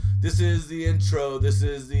This is the intro. This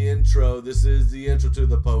is the intro. This is the intro to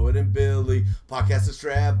the Poet and Billy podcast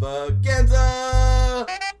extravaganza.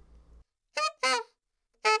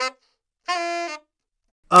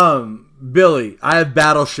 Billy, I have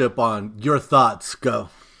Battleship on. Your thoughts, go.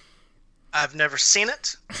 I've never seen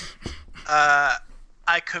it. I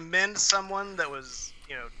commend someone that was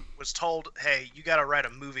told, hey, you got to write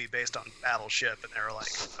a movie based on Battleship, and they were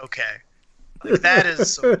like, okay. Like, that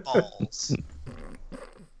is some balls.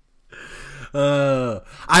 I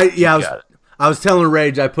was telling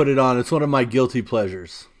Rage I put it on. It's one of my guilty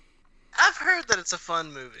pleasures. I've heard that it's a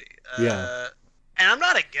fun movie. Yeah. And I'm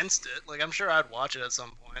not against it. Like, I'm sure I'd watch it at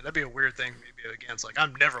some point. That'd be a weird thing for me to be against. Like,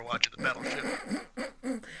 I'm never watching the Battleship.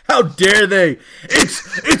 How dare they?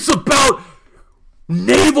 It's about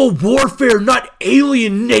naval warfare, not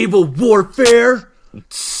alien naval warfare.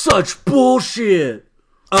 Such bullshit.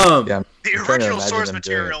 The original source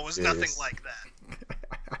material was nothing like that.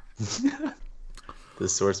 The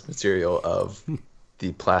source material of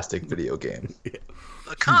the plastic video game.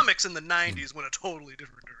 The comics in the 90s went a totally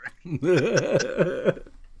different direction.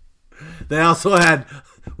 They also had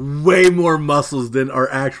way more muscles than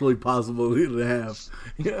are actually possible to have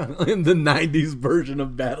in the 90s version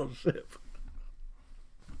of Battleship.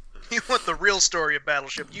 You want the real story of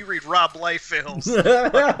Battleship, you read Rob Liefeld's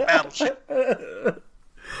Battleship.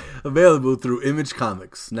 Available through Image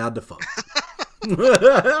Comics, now defunct.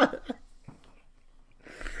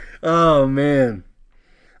 Oh, man.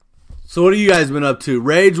 So what have you guys been up to?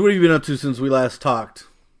 Rage, what have you been up to since we last talked?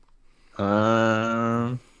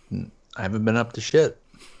 I haven't been up to shit.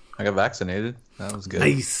 I got vaccinated. That was good.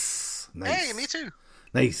 Nice. Hey, me too.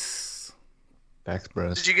 Nice. Vax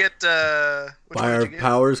bros. Did you get... By our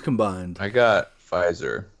powers combined. I got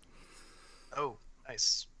Pfizer. Oh,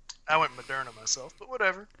 nice. I went Moderna myself, but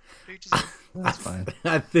whatever. That's fine.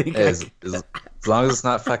 I think hey, as long as it's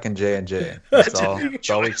not fucking J&J. That's all we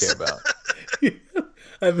care about.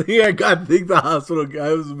 I think the hospital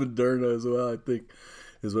guy was Moderna as well, I think,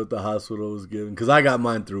 is what the hospital was giving. Because I got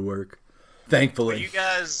mine through work, thankfully. Were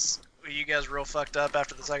you guys real fucked up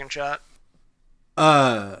after the second shot?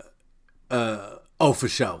 For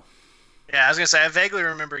sure. Yeah, I was going to say, I vaguely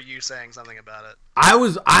remember you saying something about it.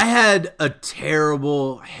 I had a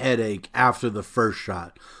terrible headache after the first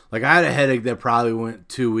shot. Like, I had a headache that probably went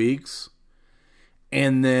 2 weeks.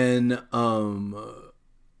 And then, I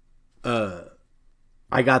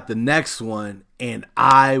got the next one, and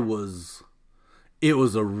it was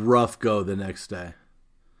a rough go the next day.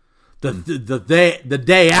 The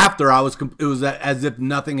day after, it was as if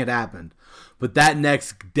nothing had happened. But that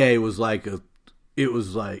next day was it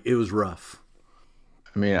was rough.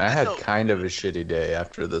 I mean, I had kind of a shitty day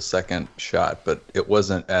after the second shot, but it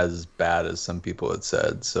wasn't as bad as some people had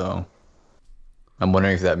said. So I'm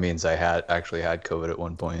wondering if that means I actually had COVID at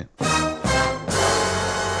one point.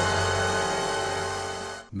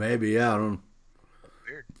 Maybe, yeah, I don't know.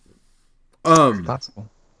 Weird. Possible.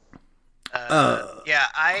 Yeah,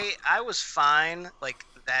 I was fine like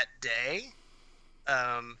that day.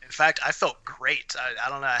 In fact, I felt great. I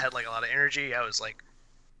don't know. I had like a lot of energy. I was like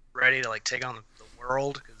ready to like take on the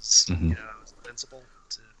world because I was invincible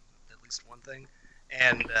to at least one thing.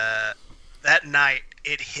 And that night,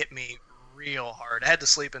 it hit me real hard. I had to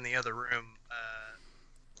sleep in the other room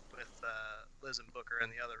with Liz and Booker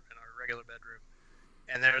in our regular bedroom.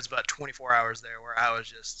 And there was about 24 hours there where I was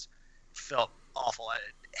just felt awful. I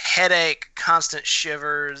had headache, constant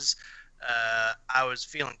shivers. I was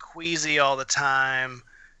feeling queasy all the time.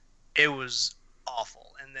 It was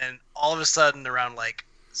awful. And then all of a sudden, around like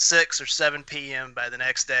 6 or 7 p.m. by the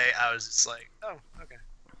next day, I was just like, oh, okay.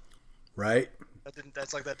 Right?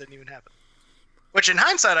 That didn't even happen. Which in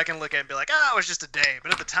hindsight, I can look at and be like, it was just a day.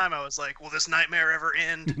 But at the time, I was like, will this nightmare ever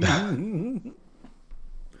end?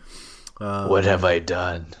 What have I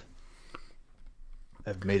done?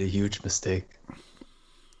 I've made a huge mistake.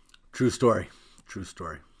 True story.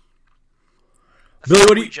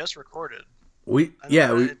 Billy, we just recorded. We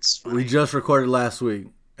just recorded last week,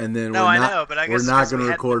 and then we're not going to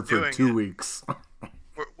record for 2 weeks.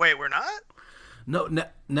 Wait, we're not? No,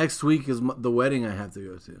 next week is the wedding I have to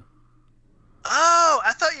go to. Oh,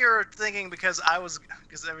 I thought you were thinking because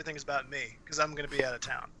everything is about me because I'm going to be out of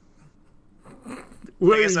town. I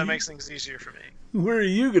guess that makes things easier for me. Where are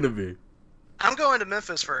you going to be? I'm going to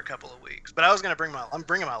Memphis for a couple of weeks, but I'm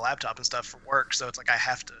bringing my laptop and stuff for work, so it's like I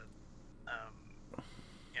have to.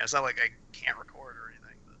 It's not like I can't record or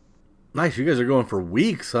anything. But... Nice, you guys are going for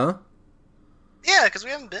weeks, huh? Yeah, because we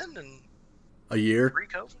haven't been in a year.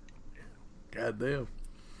 Pre-COVID. Yeah. God damn.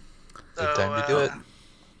 Good time to do it.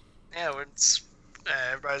 Yeah,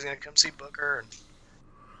 everybody's gonna come see Booker. And...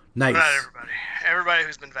 Nice. Not everybody. Everybody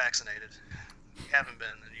who's been vaccinated. If you haven't been,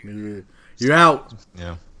 then you're out.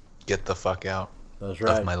 Yeah. Get the fuck out. That's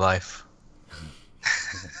right. Of my life.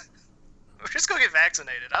 Just go get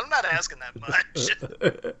vaccinated. I'm not asking that much.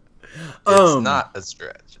 It's not a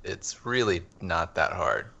stretch. It's really not that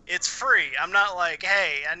hard. It's free. I'm not like,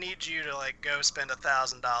 hey, I need you to like go spend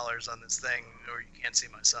 $1,000 on this thing, or you can't see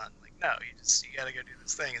my son. Like, no, you got to go do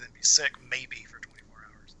this thing and then be sick maybe for 24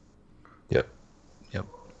 hours. Yep.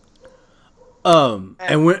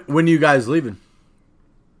 And when are you guys leaving?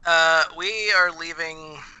 We are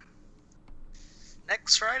leaving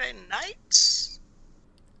next Friday night.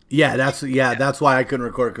 Yeah, that's why I couldn't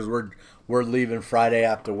record, because we're leaving Friday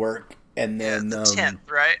after work, and then the 10th,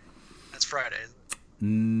 right? That's Friday.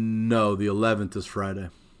 No, the 11th is Friday.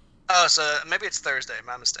 Oh, so maybe it's Thursday.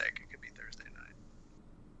 My mistake. It could be Thursday night.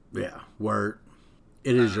 Yeah,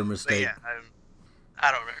 it is your mistake. Yeah,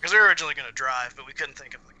 I don't remember, because we were originally going to drive, but we couldn't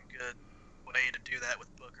think of like a good way to do that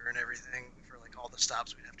with Booker and everything for like all the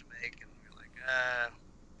stops we'd have to make, and we were like,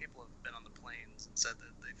 people have been on the planes and said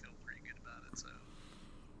that they feel pretty good about it, so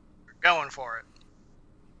we're going for it.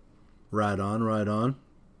 Right on.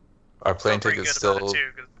 Our plane tickets still...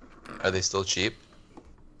 Too, are they still cheap?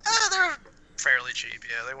 They're fairly cheap,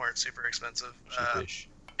 yeah. They weren't super expensive. Cheapish.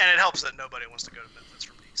 And it helps that nobody wants to go to Memphis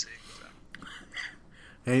from DC.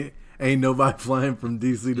 So. Ain't nobody flying from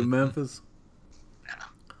DC to Memphis? No.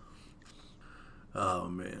 Oh,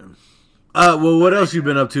 man. Well, what else you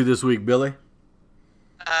been up to this week, Billy?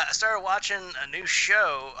 I started watching a new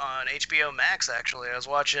show on HBO Max, actually. I was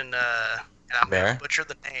watching, and I'm going to butcher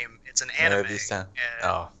the name. It's an anime. And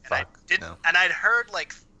I'd heard,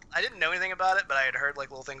 like, I didn't know anything about it, but I had heard,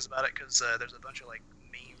 like, little things about it, because there's a bunch of, like,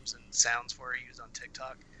 memes and sounds for it used on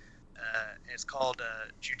TikTok. It's called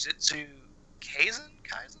Jujutsu Kaisen?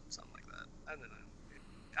 Something like that. I don't know.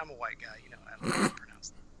 I'm a white guy, you know. I don't know how to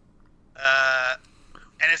pronounce that.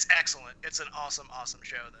 And it's excellent. It's an awesome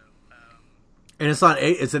show, though. And it's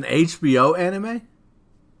an HBO anime?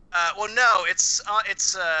 Well, no, it's on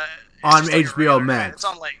HBO Max. It's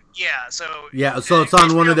on so it's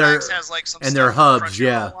on one of their has, like, some and their hubs.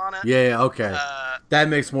 Yeah, okay. That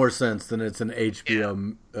makes more sense than it's an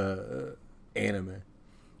HBO anime.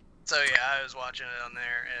 So I was watching it on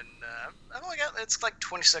there, and I've only got it's like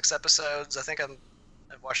 26 episodes. I think I've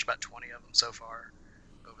watched about 20 of them so far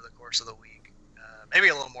over the course of the week. Maybe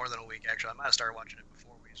a little more than a week, actually. I might have started watching it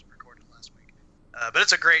before we recorded last week. But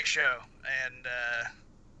it's a great show, and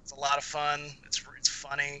it's a lot of fun. It's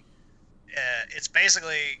funny. It's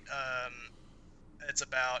basically it's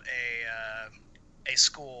about a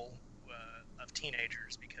school of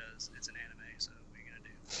teenagers, because it's an anime. So what are you gonna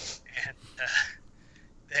do? And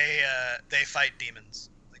they fight demons.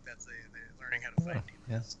 Like they're learning how to fight demons.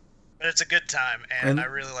 Yes. But it's a good time, and I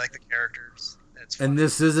really like the characters. It's fun. And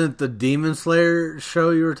this isn't the Demon Slayer show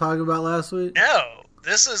you were talking about last week? No,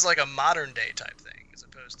 this is like a modern day type thing, as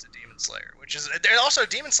opposed to Demon Slayer, which is also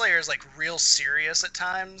Demon Slayer is like real serious at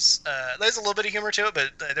times. There's a little bit of humor to it,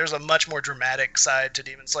 but there's a much more dramatic side to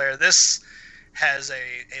Demon Slayer. This has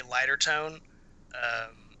a lighter tone.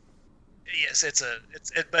 Yes, it's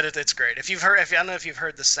great. If I don't know if you've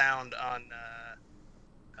heard the sound on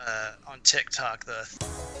TikTok, the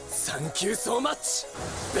 "Thank you so much,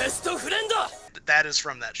 best friend." That is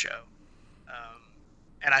from that show.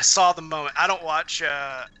 And I saw the moment. I don't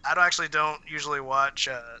usually watch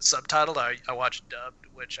subtitled. I watch dubbed,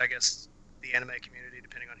 which I guess the anime community,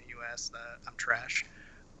 depending on who you ask, I'm trash.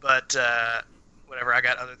 But whatever, I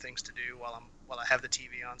got other things to do while I have the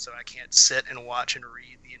TV on, so I can't sit and watch and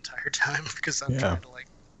read the entire time, because I'm trying to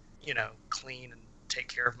clean and take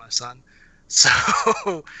care of my son. So,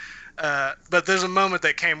 but there's a moment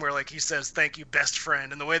that came where he says, "Thank you, best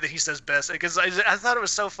friend," and the way that he says "best," because I thought it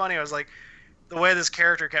was so funny. I was like, the way this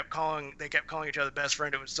character kept calling each other best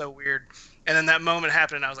friend, it was so weird. And then that moment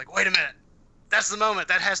happened, and I was like, wait a minute, that's the moment.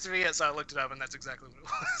 That has to be it. So I looked it up, and that's exactly what it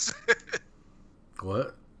was.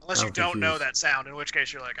 What? Unless you don't know that sound, in which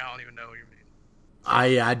case you're like, I don't even know what you mean.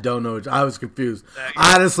 I don't know. I was confused.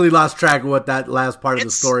 I honestly lost track of what that last part of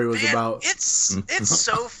the story was about. It's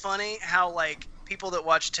so funny how people that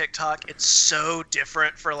watch TikTok, it's so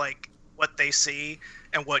different for what they see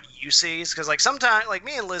and what you see. Because sometimes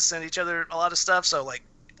me and Liz send each other a lot of stuff, so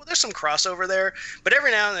there's some crossover there. But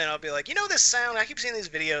every now and then I'll be like, this sound, I keep seeing these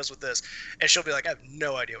videos with this, and she'll be like, I have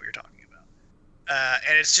no idea what you're talking about.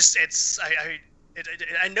 And it's just I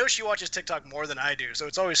know she watches TikTok more than I do, so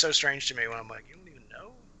it's always so strange to me when I'm like, you don't even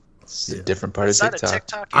know. It's a different part of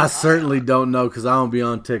TikTok. I certainly don't know, because I don't be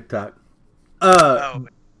on TikTok.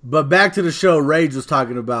 But back to the show Rage was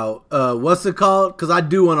talking about. What's it called? Because I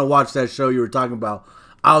do want to watch that show you were talking about.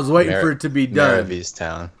 I was waiting for it to be done. Mare of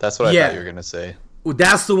Easttown. That's what I thought you were gonna say. Well,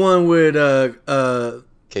 that's the one with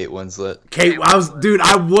Kate Winslet.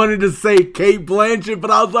 I wanted to say Kate Blanchett,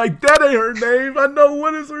 but I was like, that ain't her name. I know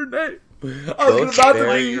what is her name. I was about to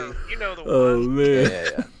read. You know the one. Oh man.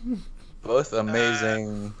 Yeah. Both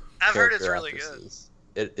amazing. I've heard it's really good.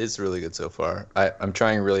 It is really good so far. I'm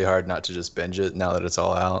trying really hard not to just binge it now that it's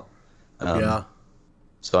all out. Yeah.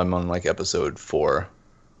 So I'm on like episode 4,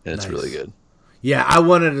 and it's really good. Yeah, I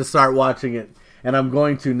wanted to start watching it, and I'm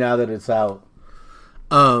going to now that it's out.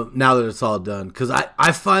 Now that it's all done, because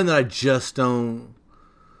I find that I don't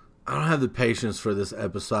have the patience for this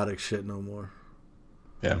episodic shit no more.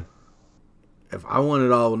 Yeah. If I want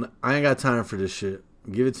it all, I ain't got time for this shit.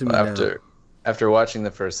 Give it to me now. After watching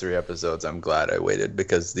the first 3 episodes, I'm glad I waited,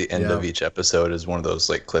 because the end of each episode is one of those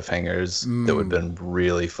like cliffhangers that would have been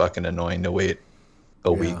really fucking annoying to wait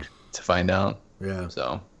a week to find out. Yeah.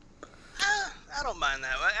 So. I don't mind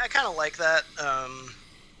that. I kind of like that.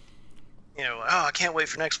 I can't wait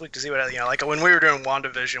for next week to see what, like when we were doing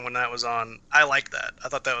WandaVision when that was on, I liked that. I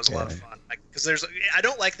thought that was a lot of fun. Because I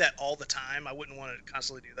don't like that all the time. I wouldn't want to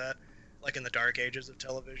constantly do that, like in the dark ages of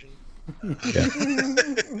television.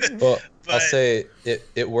 Well, I'll say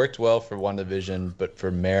it worked well for WandaVision, but for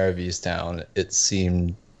Mare of Easttown, it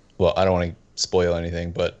seemed, well, I don't want to spoil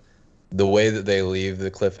anything, but the way that they leave the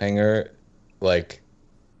cliffhanger, like,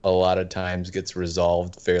 a lot of times gets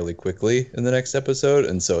resolved fairly quickly in the next episode,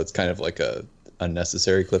 and so it's kind of like a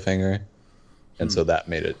unnecessary cliffhanger, and so that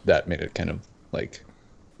made it kind of like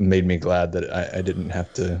made me glad that I didn't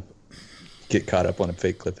have to get caught up on a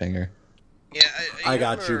fake cliffhanger. Yeah, I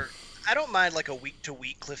got you. I don't mind like a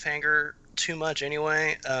week-to-week cliffhanger too much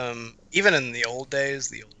anyway. Even in the old days,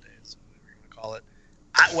 whatever you want to call it.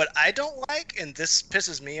 What I don't like, and this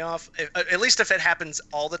pisses me off, at least if it happens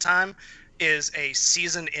all the time, is a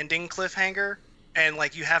season-ending cliffhanger, and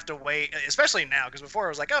like you have to wait, especially now, because before it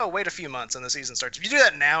was like, oh, wait a few months and the season starts. If you do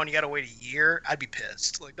that now and you got to wait a year, I'd be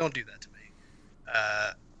pissed. Like, don't do that to me.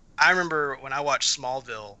 I remember when I watched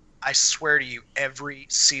Smallville, I swear to you, every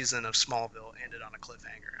season of Smallville ended on a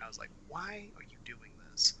cliffhanger. I was like, why are you doing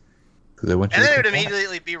this? And then it would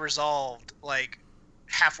immediately be resolved like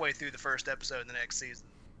halfway through the first episode in the next season.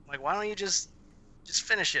 Like, why don't you just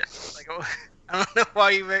finish it? Like, I don't know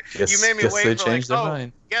why you made me wait for like,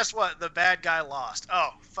 mind. Guess what? The bad guy lost.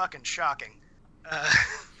 Oh, fucking shocking.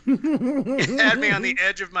 It had me on the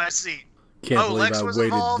edge of my seat. Can't believe Lex I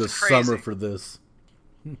waited the summer for this.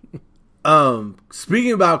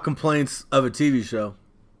 Speaking about complaints of a TV show,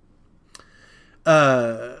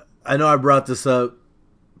 I know I brought this up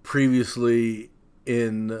previously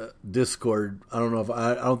in Discord. I don't know if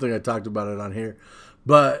I don't think I talked about it on here,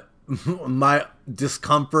 but my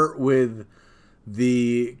discomfort with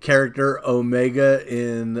the character Omega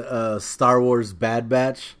in Star Wars Bad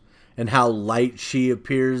Batch and how light she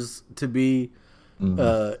appears to be,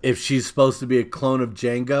 if she's supposed to be a clone of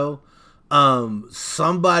Jango.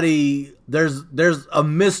 There's a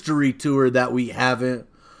mystery to her that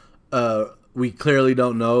we clearly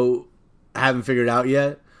don't know, haven't figured out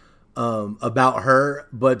yet, about her,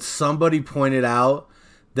 but somebody pointed out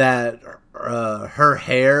that her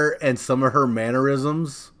hair and some of her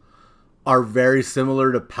mannerisms are very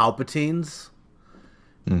similar to Palpatine's.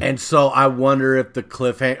 And so I wonder if the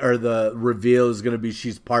cliffhanger or the reveal is going to be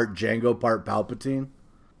she's part Jango, part Palpatine.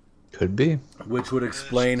 Could be. Which would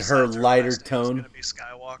explain her lighter tone. Going to be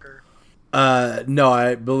Skywalker. No,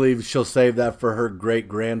 I believe she'll save that for her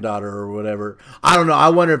great-granddaughter or whatever. I don't know. I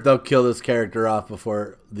wonder if they'll kill this character off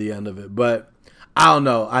before the end of it. But I don't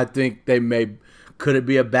know. I think they may. Could it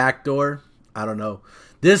be a backdoor? I don't know.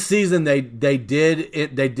 This season they did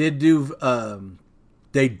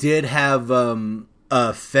have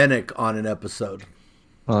Fennec on an episode.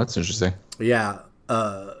 Oh, that's interesting. Yeah.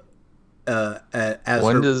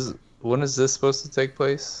 When is this supposed to take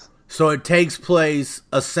place? So it takes place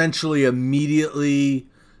essentially immediately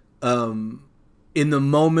in the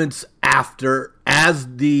moments after,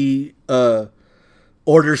 as the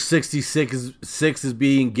Order 66 is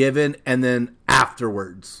being given, and then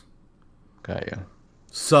afterwards. Okay, yeah.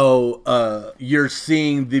 So you're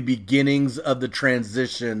seeing the beginnings of the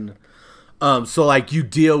transition. So like you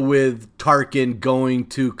deal with Tarkin going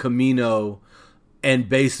to Kamino and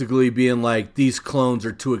basically being like, these clones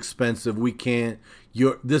are too expensive. We can't.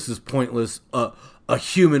 This is pointless. A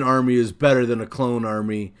human army is better than a clone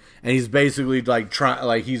army, and he's basically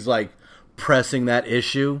he's pressing that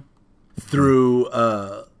issue through.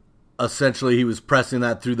 Essentially, he was pressing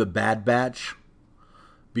that through the Bad Batch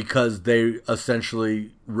because they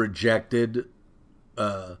essentially rejected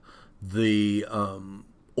the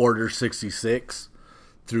Order 66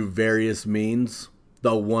 through various means.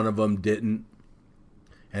 though one of them didn't.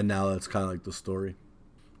 And now that's kind of like the story.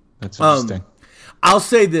 That's interesting. I'll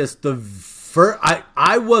say this: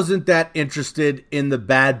 I wasn't that interested in the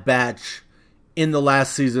Bad Batch in the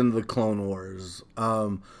last season of the Clone Wars.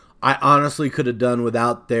 I honestly could have done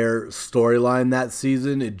without their storyline that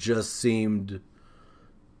season. It just seemed,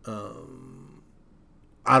 I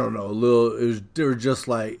don't know, a little. It just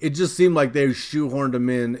seemed like they shoehorned them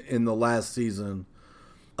in the last season,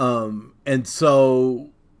 and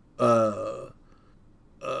so.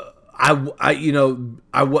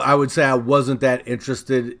 I would say I wasn't that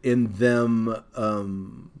interested in them,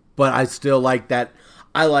 but I still like that.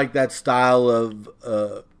 I like that style of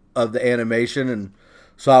the animation, and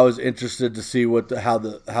so I was interested to see how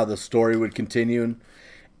the story would continue.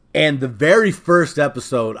 And the very first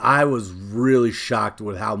episode, I was really shocked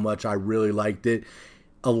with how much I really liked it.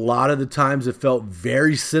 A lot of the times, it felt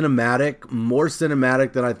very cinematic, more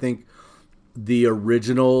cinematic than I think the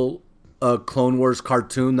original Clone Wars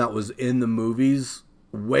cartoon that was in the movies.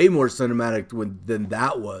 Way more cinematic than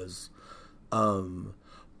that was.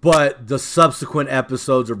 But the subsequent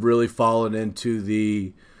episodes have really fallen into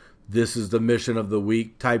this is the mission of the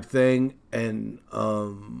week type thing. And,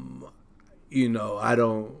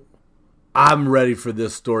 I'm ready for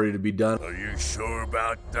this story to be done. Are you sure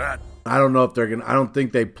about that? I don't know if I don't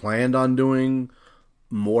think they planned on doing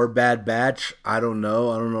more Bad Batch. I don't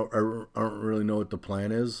know. I don't really know what the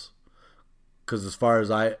plan is. Because as far as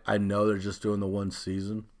I know, they're just doing the one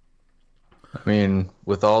season. I mean,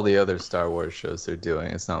 with all the other Star Wars shows they're doing,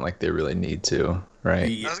 it's not like they really need to, right?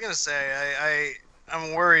 I was going to say,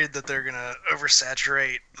 I'm worried that they're going to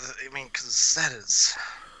oversaturate. Because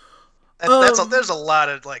there's a lot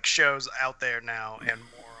of like shows out there now and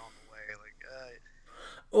more on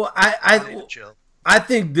the way. I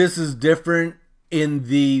think this is different in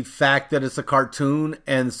the fact that it's a cartoon,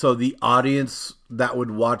 and so the audience that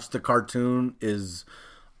would watch the cartoon is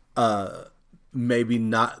maybe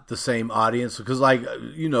not the same audience. Because, like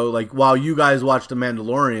while you guys watch The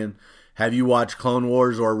Mandalorian, have you watched Clone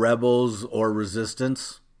Wars or Rebels or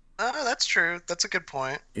Resistance? That's true. That's a good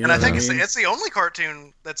point. You and I think what I mean? it's the only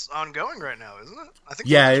cartoon that's ongoing right now, isn't it? I think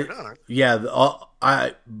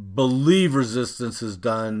I believe Resistance is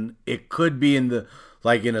done. It could be in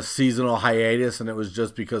a seasonal hiatus, and it was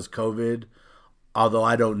just because COVID. Although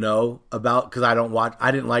I don't know because I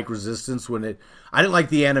didn't like Resistance I didn't like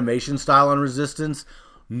the animation style on Resistance,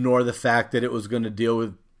 nor the fact that it was going to deal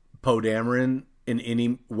with Poe Dameron in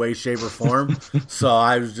any way, shape, or form. So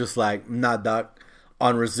I was just like, not that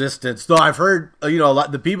on Resistance. Though I've heard, a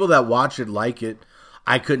lot the people that watch it like it.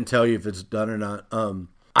 I couldn't tell you if it's done or not.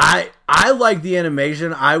 I like the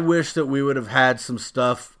animation. I wish that we would have had some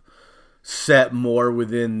stuff set more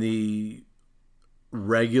within the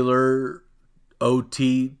regular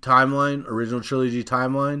OT timeline, original trilogy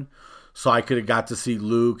timeline, so I could have got to see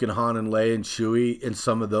Luke and Han and Leia and Chewie and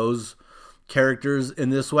some of those characters in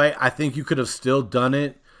this way. I think you could have still done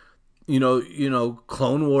it,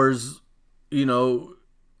 Clone Wars,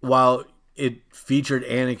 while it featured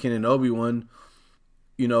Anakin and Obi-Wan,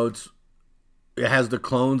 it has the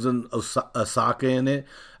clones and Ahsoka in it.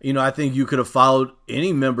 I think you could have followed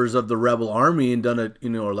any members of the Rebel Army and done a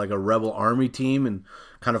Rebel Army team and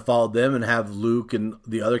kind of followed them and have Luke and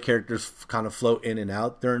the other characters kind of float in and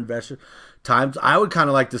out during times. I would kind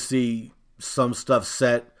of like to see some stuff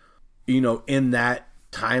set, in that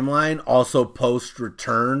timeline, also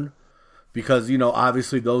post-Return, because,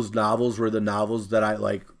 obviously those novels were the novels that I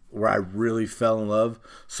like, where I really fell in love.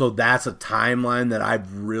 So that's a timeline that I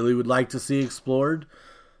really would like to see explored.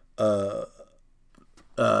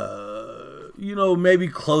 Maybe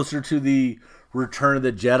closer to the Return of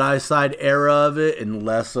the Jedi side era of it and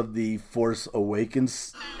less of the Force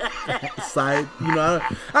Awakens side.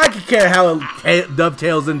 I could care how it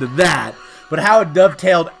dovetails into that, but how it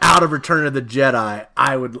dovetailed out of Return of the Jedi,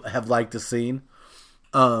 I would have liked to seen.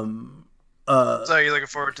 So are you looking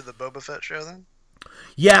forward to the Boba Fett show then?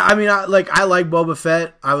 Yeah, I mean, I like Boba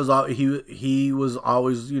Fett. He was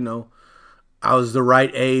always, I was the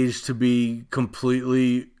right age to be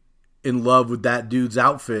completely in love with that dude's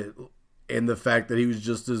outfit and the fact that he was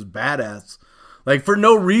just as badass. Like, for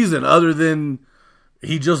no reason other than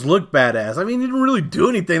he just looked badass. I mean, he didn't really do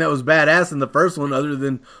anything that was badass in the first one other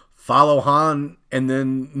than follow Han and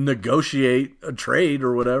then negotiate a trade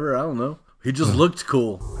or whatever. I don't know. He just looked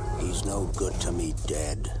cool. He's no good to me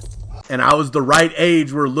dead. And I was the right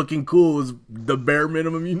age where looking cool was the bare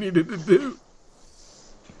minimum you needed to do.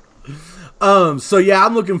 So yeah,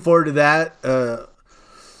 I'm looking forward to that.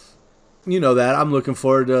 I'm looking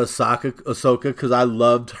forward to Ahsoka because I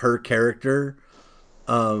loved her character.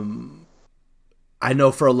 I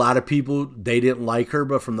know for a lot of people, they didn't like her,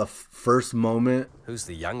 but from the first moment... Who's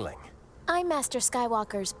the youngling? I'm Master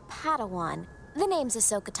Skywalker's Padawan. The name's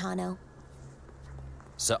Ahsoka Tano.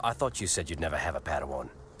 So I thought you said you'd never have a Padawan.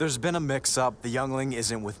 There's been a mix-up. The youngling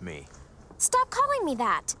isn't with me. Stop calling me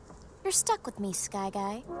that. You're stuck with me, Sky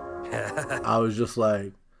Guy. I was just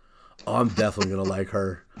like, oh, I'm definitely going to like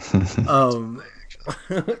her.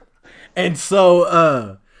 And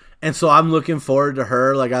so I'm looking forward to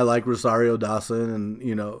her. Like, I like Rosario Dawson, and,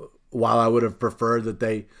 you know, while I would have preferred that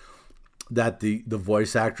the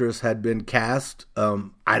voice actress had been cast,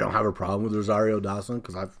 I don't have a problem with Rosario Dawson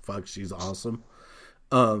because she's awesome.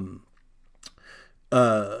 You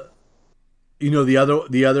know,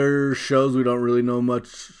 the other shows we don't really know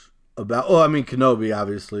much about. Oh, I mean, Kenobi,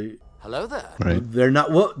 obviously. Hello there. Right. They're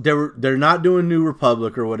not doing New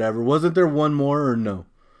Republic or whatever. Wasn't there one more or no?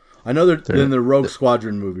 I know they're in the Rogue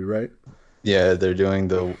Squadron movie, right? Yeah, they're doing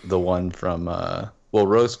the one from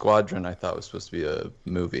Rogue Squadron. I thought was supposed to be a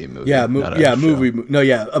movie. Yeah, movie. No,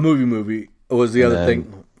 yeah, a movie was the other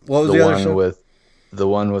thing. What was the other show? The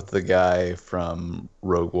one with the guy from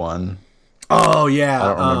Rogue One. Oh yeah, I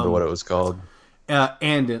don't remember what it was called.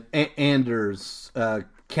 Anders,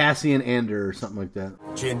 Cassian Andor or something like that.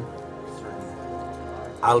 Jin,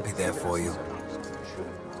 I'll be there for you.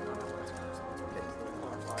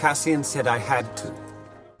 Cassian said I had to.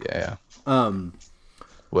 Yeah.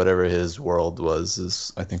 Whatever his world was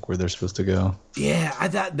is, I think, where they're supposed to go. Yeah,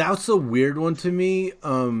 that's a weird one to me.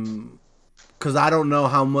 Because I don't know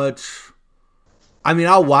how much. I mean,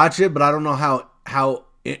 I'll watch it, but I don't know how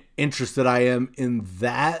interested I am in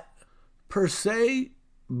that per se.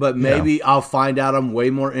 But maybe I'll find out I'm way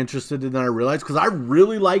more interested than I realized, because I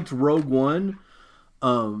really liked Rogue One.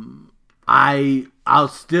 I'll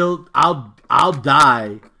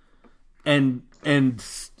die and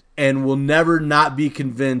will never not be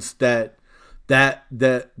convinced that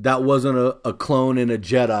wasn't a clone and a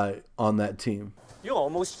Jedi on that team. You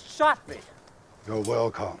almost shot me. You're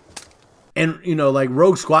welcome. And, you know, like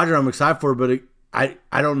Rogue Squadron, I'm excited for, but I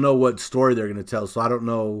don't know what story they're going to tell, so I don't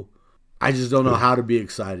know. I just don't know how to be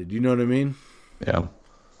excited. You know what I mean? Yeah.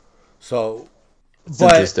 So, it's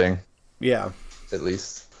interesting. Yeah. At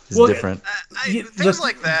least it's different. Things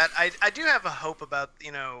like that, I do have a hope about,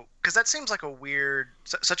 you know, because that seems like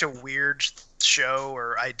such a weird show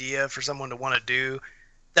or idea for someone to want to do,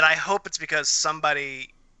 that I hope it's because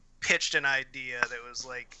somebody pitched an idea that was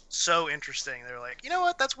like so interesting. They're like, you know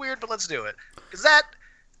what, that's weird, but let's do it. Because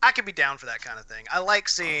I could be down for that kind of thing. I like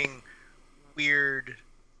seeing weird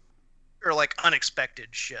or like unexpected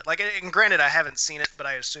shit. Like, and granted, I haven't seen it, but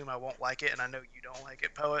I assume I won't like it, and I know you don't like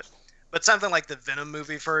it, Poet. But something like the Venom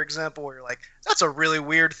movie, for example, where you're like, that's a really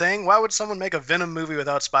weird thing. Why would someone make a Venom movie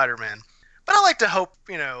without Spider-Man? But I like to hope,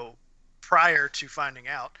 you know, prior to finding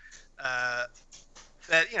out,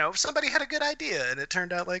 that, you know, somebody had a good idea, and it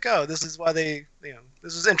turned out like, oh, this is why this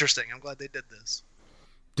is interesting. I'm glad they did this.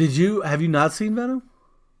 Have you not seen Venom?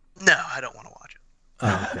 No, I don't want to watch it.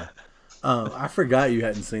 Oh, okay. I forgot you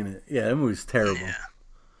hadn't seen it. Yeah, that movie's terrible. Yeah.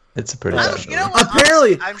 It's a pretty bad movie. You know what?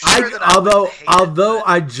 Apparently, I'm sure that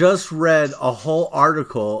I just read a whole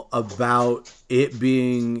article about it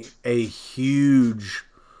being a huge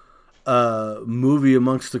movie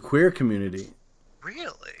amongst the queer community.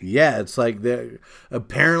 Really? Yeah, it's like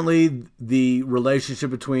apparently the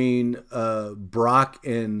relationship between Brock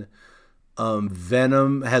and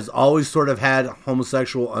Venom has always sort of had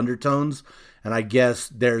homosexual undertones, and I guess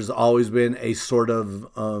there's always been a sort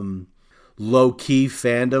of low-key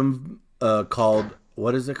fandom called,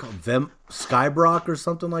 what is it called? Skybrock or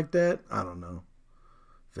something like that? I don't know.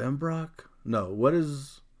 Vembrock? No, what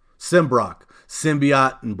is... Symbrock.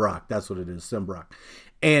 Symbiote and Brock. That's what it is, Symbrock.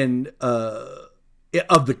 And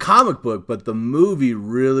of the comic book, but the movie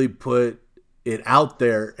really put it out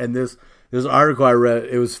there. And this article I read,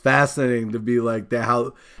 it was fascinating to be like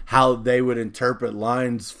that, how they would interpret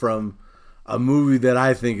lines from a movie that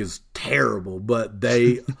I think is terrible, but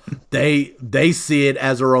they see it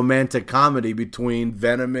as a romantic comedy between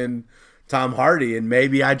Venom and Tom Hardy, and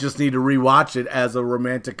maybe I just need to rewatch it as a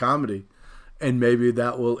romantic comedy, and maybe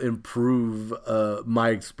that will improve my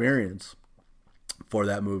experience for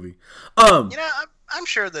that movie. You know, I'm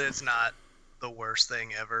sure that it's not the worst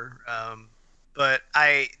thing ever, but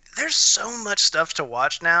there's so much stuff to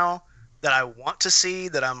watch now that I want to see,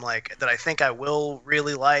 that I think I will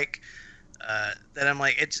really like. That I'm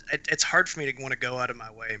like, it's hard for me to want to go out of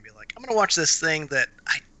my way and be like, I'm going to watch this thing that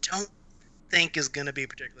I don't think is going to be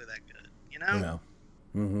particularly that good, you know?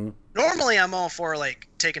 Yeah. Mm-hmm. Normally I'm all for like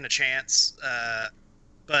taking a chance,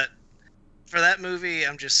 but for that movie,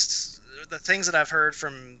 I'm just, the things that I've heard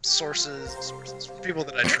from sources, people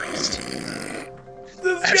that I trust,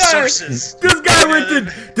 Sources.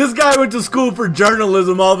 This guy went to school for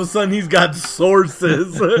journalism. All of a sudden, he's got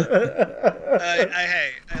sources.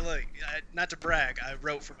 Hey, look. Not to brag, I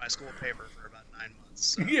wrote for my school paper for about 9 months.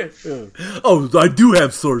 So. Yeah. Oh, I do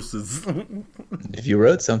have sources. If you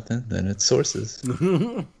wrote something, then it's sources.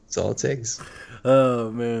 That's all it takes.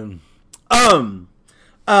 Oh man.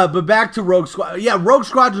 But back to Rogue Squadron. Yeah, Rogue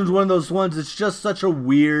Squadron is one of those ones. It's just such a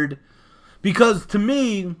weird, because to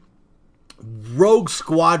me, Rogue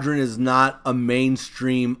Squadron is not a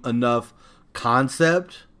mainstream enough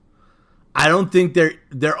concept. I don't think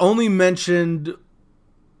they're only mentioned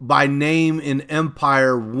by name in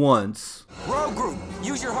Empire once. Rogue Group,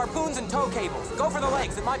 use your harpoons and tow cables. Go for the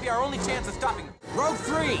legs. It might be our only chance of stopping. Rogue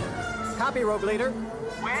 3. Copy, Rogue Leader.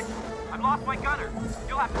 Wedge, I've lost my gunner.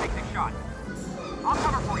 You'll have to take this shot. I'll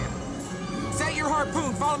cover for you. Set your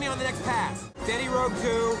harpoon. Follow me on the next pass. Steady, Rogue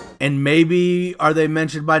 2. And maybe are they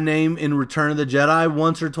mentioned by name in Return of the Jedi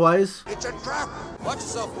once or twice? It's a trap! Watch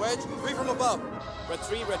yourself, Wedge. 3 from above. Red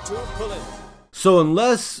 3, Red 2, pull in. So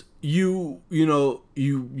unless you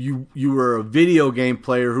were a video game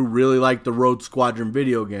player who really liked the Rogue Squadron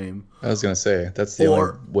video game. I was going to say, that's the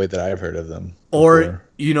only way that I've heard of them. Or,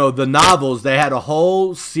 the novels. They had a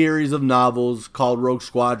whole series of novels called Rogue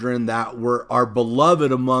Squadron that are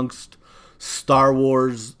beloved amongst Star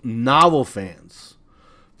Wars novel fans.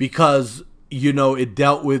 Because, it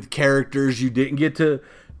dealt with characters you didn't get to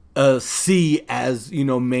see as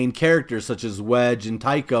main characters, such as Wedge and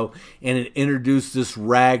Tycho, and it introduced this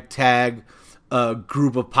ragtag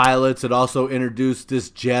group of pilots. It also introduced this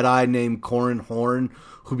Jedi named Corran Horn,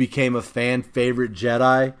 who became a fan favorite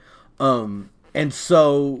Jedi. And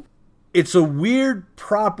so it's a weird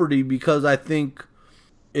property because I think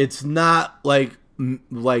it's not like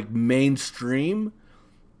mainstream,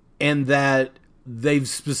 and that they've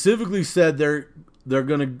specifically said they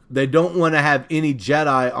don't want to have any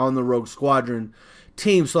Jedi on the Rogue Squadron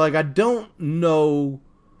team. So I don't know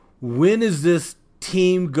when is this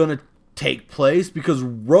team gonna take place, because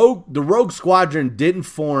the Rogue Squadron didn't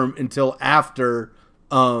form until after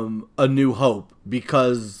A New Hope,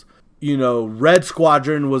 because Red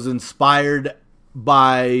Squadron was inspired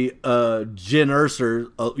by Jyn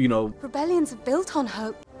Erso. Rebellions are built on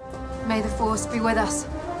hope. May the Force be with us.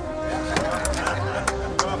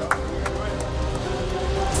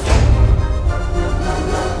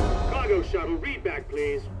 Cargo shuttle, read back,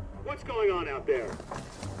 please. What's going on out there?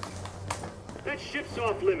 That ship's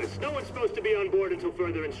off limits. No one's supposed to be on board until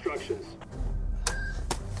further instructions.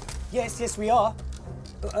 Yes, we are.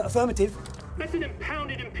 Affirmative. That's an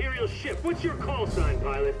impounded Imperial ship. What's your call sign,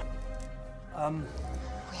 pilot?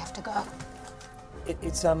 We have to go.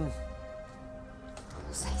 It's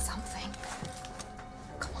Say something.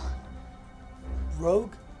 Come on.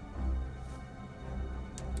 Rogue?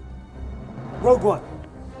 Rogue One.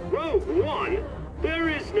 Rogue One? There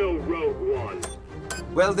is no Rogue One.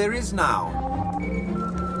 Well, there is now.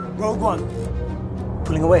 Rogue One.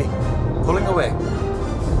 Pulling away. Pulling away.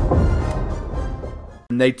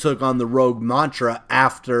 And they took on the Rogue mantra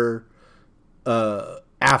after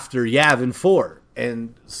Yavin 4.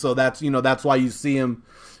 And so that's why you see him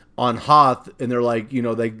on Hoth, and they're like,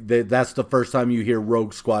 that's the first time you hear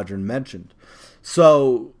Rogue Squadron mentioned.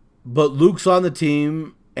 So, but Luke's on the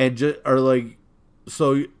team, and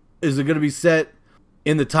so is it going to be set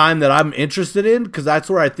in the time that I'm interested in? Because that's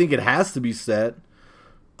where I think it has to be set.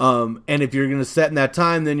 And if you're going to set in that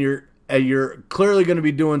time, then you're clearly going to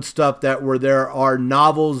be doing stuff where there are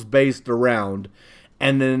novels based around.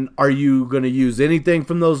 And then are you going to use anything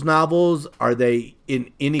from those novels? Are they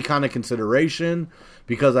in any kind of consideration?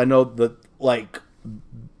 Because I know that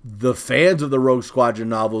the fans of the Rogue Squadron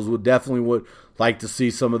novels would like to see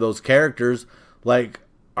some of those characters. Like,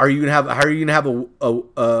 how are you going to have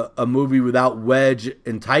a movie without Wedge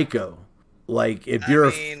and Tycho? Like, if you're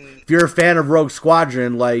a fan of Rogue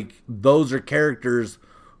Squadron, like, those are characters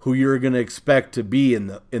who you're going to expect to be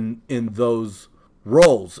in those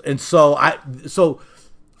roles. And so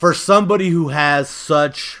for somebody who has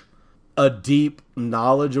such a deep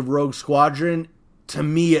knowledge of Rogue Squadron, to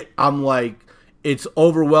me, I'm like, it's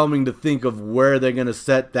overwhelming to think of where they're going to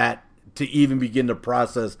set that to even begin to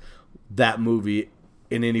process that movie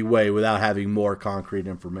in any way without having more concrete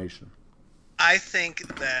information. I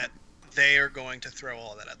think that they are going to throw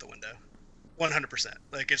all of that out the window. 100%.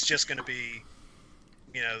 Like, it's just going to be,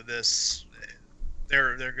 this,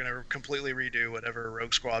 they're going to completely redo whatever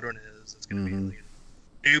Rogue Squadron is. It's going to be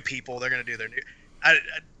new people. They're going to do their new,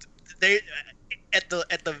 they, at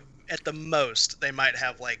the most, they might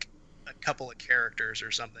have like a couple of characters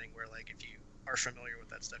or something where, like, if you are familiar with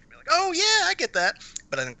that stuff, you'll be like, oh yeah, I get that.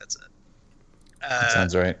 But I think that's it. That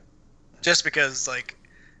sounds right. Just because, like,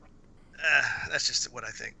 that's just what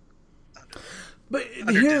I think. But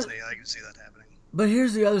under Disney, I can see that happening. But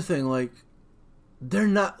here's the other thing, like, they're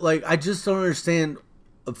not, like, I just don't understand.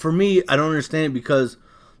 For me, I don't understand it because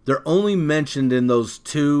they're only mentioned in those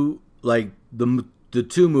two, like, the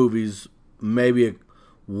two movies, maybe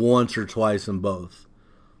once or twice in both.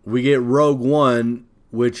 We get Rogue One,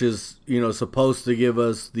 which is, supposed to give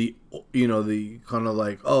us the kind of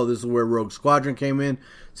like, oh, this is where Rogue Squadron came in.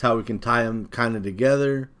 It's how we can tie them kind of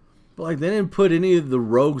together. But, like, they didn't put any of the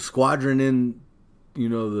Rogue Squadron in,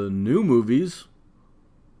 the new movies.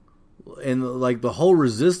 And, like, the whole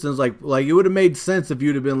Resistance, like it would have made sense if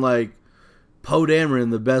you'd have been like Poe Dameron,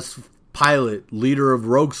 the best pilot, leader of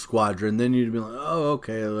Rogue Squadron. Then you'd be like, oh,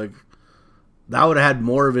 okay, like that would have had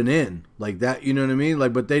more of an in, like that. You know what I mean?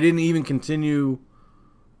 Like, but they didn't even continue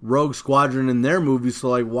Rogue Squadron in their movies. So,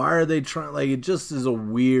 like, why are they trying? Like, it just is a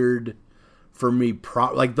weird for me.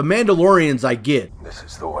 Like the Mandalorians, I get. This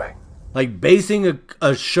is the way. Like basing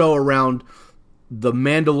a show around the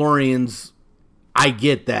Mandalorians, I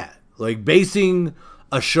get that. Like, basing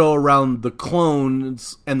a show around the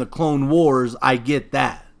clones and the Clone Wars, I get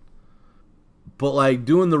that. But, like,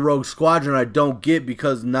 doing the Rogue Squadron, I don't get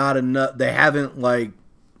because not enough. They haven't, like,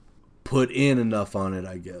 put in enough on it,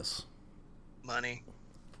 I guess. Money.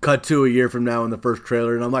 Cut to a year from now in the first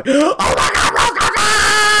trailer, and I'm like, oh my God, Rogue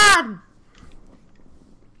Squadron!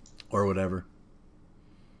 Or whatever.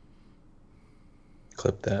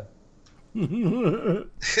 Clip that.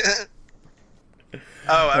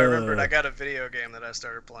 Oh, I remembered. I got a video game that I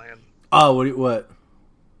started playing. Oh, what?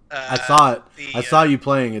 I saw it. I saw you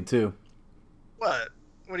playing it too. What?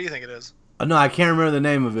 What do you think it is? No, I can't remember the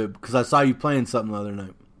name of it because I saw you playing something the other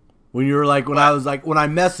night. When you were like, when I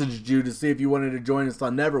messaged you to see if you wanted to join us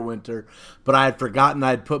on Neverwinter, but I had forgotten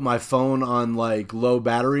I'd put my phone on like low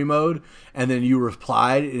battery mode, and then you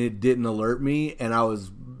replied and it didn't alert me, and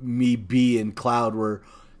B and Cloud were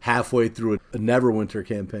halfway through a Neverwinter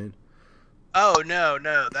campaign. Oh, no,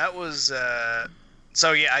 that was,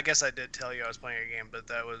 so yeah, I guess I did tell you I was playing a game, but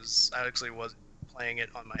I actually was playing it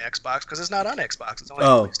on my Xbox, because it's not on Xbox, it's only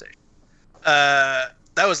on PlayStation.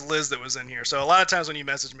 That was Liz that was in here, so a lot of times when you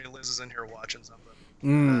message me, Liz is in here watching something.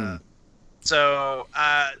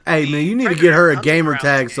 Hey, man, you need to get her a gamer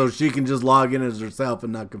tag so she can just log in as herself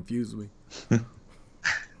and not confuse me.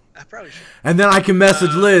 I probably should. And then I can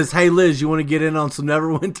message Liz, hey, Liz, you want to get in on some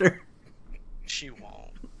Neverwinter? She won't.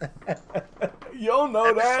 You don't know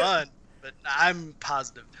That'd that. Be fun, but I'm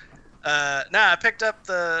positive. I picked up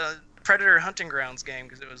the Predator Hunting Grounds game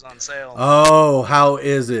because it was on sale. Oh, how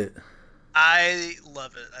is it? I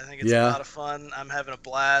love it. I think it's a lot of fun. I'm having a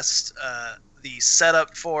blast. The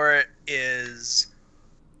setup for it is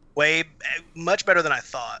much better than I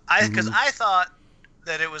thought. Because I thought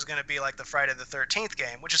that it was going to be like the Friday the 13th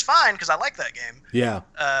game, which is fine because I like that game. Yeah.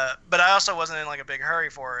 But I also wasn't in like a big hurry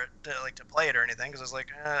for it to play it or anything because I was like,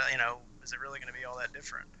 is it really going to be all that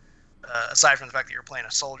different? Aside from the fact that you're playing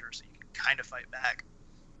a soldier, so you can kind of fight back.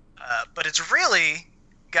 But it's really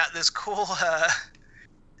got this cool.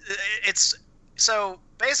 It's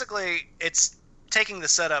taking the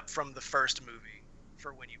setup from the first movie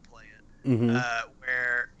for when you play it,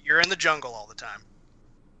 where you're in the jungle all the time.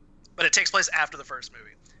 But it takes place after the first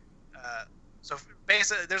movie. So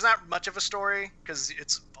basically, there's not much of a story because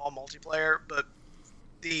it's all multiplayer, but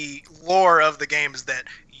the lore of the game is that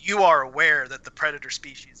you are aware that the predator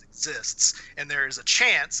species exists, and there is a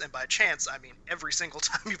chance, and by chance, I mean every single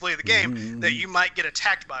time you play the game, that you might get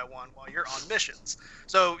attacked by one while you're on missions.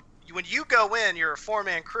 So when you go in, you're a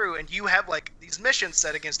 4-man crew, and you have like these missions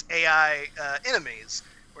set against AI enemies,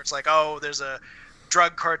 where it's like, oh, there's a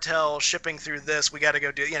drug cartel shipping through this, we got to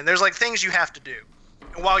go do it. And there's like things you have to do.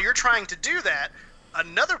 And while you're trying to do that,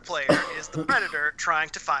 another player is the predator trying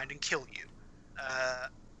to find and kill you.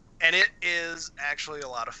 And it is actually a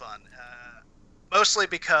lot of fun. Mostly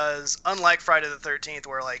because, unlike Friday the 13th,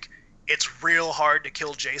 where like it's real hard to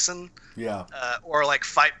kill Jason, or like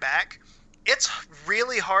fight back, it's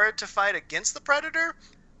really hard to fight against the predator,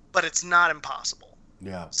 but it's not impossible.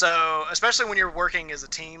 Yeah. So, especially when you're working as a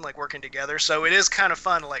team, like working together, so it is kind of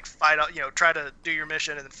fun to like fight out, try to do your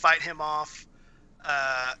mission and then fight him off,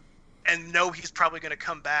 and know he's probably going to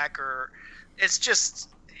come back, or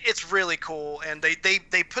it's really cool. And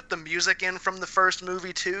they put the music in from the first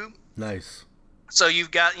movie too. Nice. So you've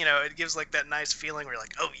got, it gives like that nice feeling where you're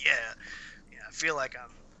like, oh yeah, I feel like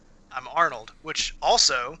I'm Arnold, which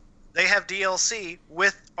also they have DLC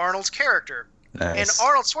with Arnold's character. Nice. And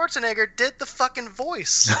Arnold Schwarzenegger did the fucking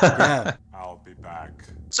voice. Yeah. I'll be back.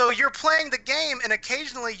 So you're playing the game, and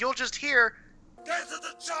occasionally you'll just hear Get to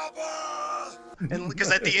the chopper! And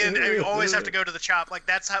because at the end, you always have to go to the chopper. Like,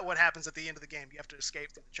 that's what happens at the end of the game. You have to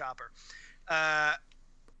escape through the chopper.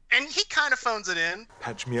 And he kind of phones it in.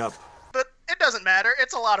 Patch me up. But it doesn't matter.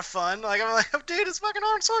 It's a lot of fun. Like, I'm like, oh, dude, it's fucking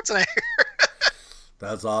Arnold Schwarzenegger.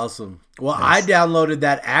 That's awesome. Well, nice. I downloaded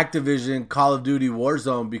that Activision Call of Duty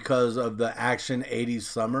Warzone because of the Action 80s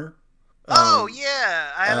Summer. Oh,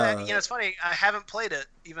 yeah. It's funny. I haven't played it,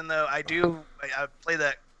 even though I play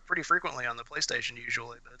that pretty frequently on the PlayStation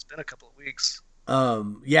usually, but it's been a couple of weeks.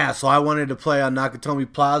 So I wanted to play on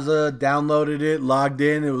Nakatomi Plaza, downloaded it, logged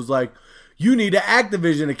in. It was like, you need an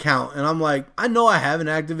Activision account. And I'm like, I know I have an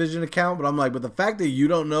Activision account, but I'm like, but the fact that you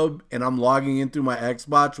don't know and I'm logging in through my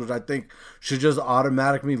Xbox, which I think should just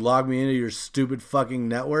automatically log me into your stupid fucking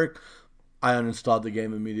network, I uninstalled the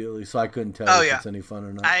game immediately, so I couldn't tell if it's any fun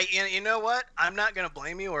or not. You know what? I'm not going to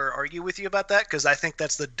blame you or argue with you about that, because I think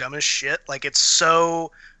that's the dumbest shit. Like, it's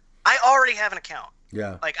so... I already have an account.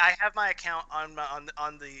 Yeah. Like, I have my account on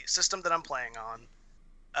the system that I'm playing on.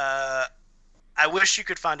 I wish you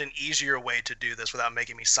could find an easier way to do this without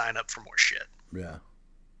making me sign up for more shit. Yeah.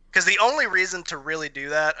 Because the only reason to really do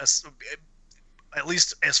that, at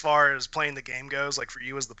least as far as playing the game goes, like for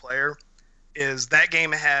you as the player, is that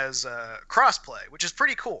game has crossplay, which is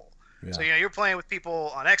pretty cool. Yeah. So, you're playing with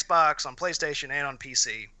people on Xbox, on PlayStation, and on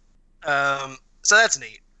PC. So that's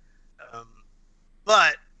neat.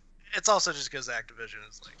 But it's also just because Activision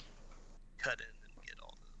is like, cut in and get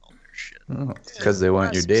all their shit. Because they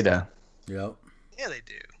want your data. Yep. Yeah, they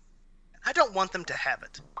do. I don't want them to have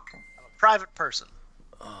it. I'm a private person.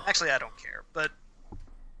 Actually, I don't care, but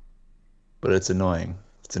it's annoying.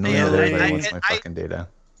 It's annoying that everybody wants my fucking data.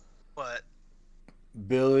 What?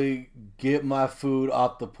 Billy, get my food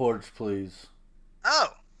off the porch, please.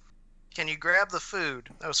 Oh. Can you grab the food?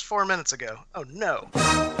 That was 4 minutes ago. Oh, no.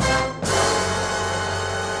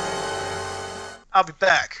 I'll be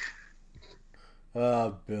back.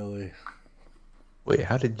 Oh, Billy. Wait,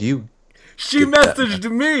 how did you... She messaged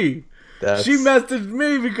me. She messaged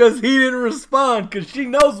me because he didn't respond because she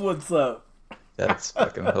knows what's up. That's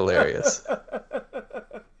fucking hilarious.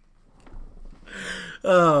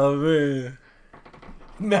 Oh, man.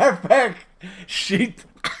 Matter of fact,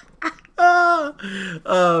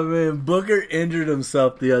 oh, man. Booker injured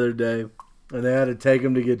himself the other day, and they had to take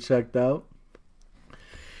him to get checked out.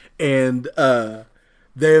 And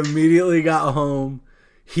they immediately got home.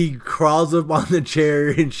 He crawls up on the chair,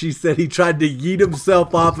 and she said he tried to yeet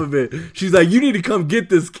himself off of it. She's like, you need to come get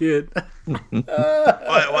this kid. What?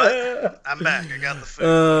 I'm back. I got the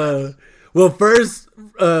food. Well, first,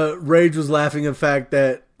 Rage was laughing at the fact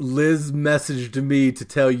that Liz messaged me to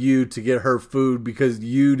tell you to get her food because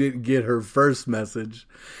you didn't get her first message.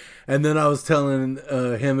 And then I was telling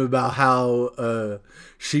him about how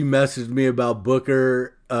she messaged me about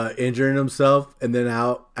Booker injuring himself, and then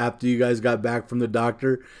after you guys got back from the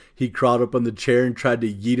doctor, he crawled up on the chair and tried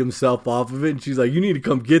to yeet himself off of it. And she's like, you need to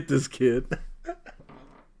come get this kid.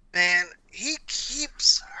 Man, he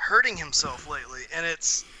keeps hurting himself lately, and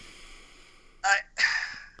it's...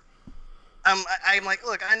 I'm like,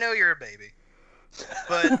 look, I know you're a baby,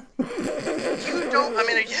 but you don't... I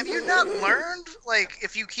mean, have you not learned, like,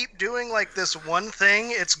 if you keep doing, like, this one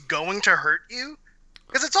thing, it's going to hurt you?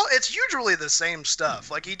 Because it's usually the same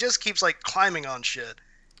stuff. Like, he just keeps, like, climbing on shit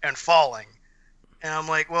and falling. And I'm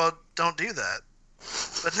like, well, don't do that.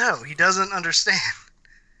 But no, he doesn't understand.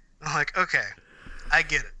 I'm like, okay, I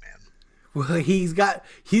get it, man. Well, he's got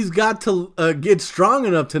to get strong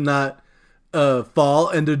enough to not fall,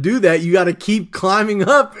 and to do that, you got to keep climbing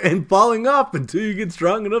up and falling up until you get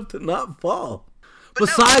strong enough to not fall. But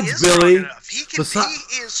besides, no, Billy, he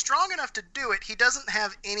is strong enough to do it. He doesn't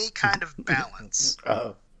have any kind of balance.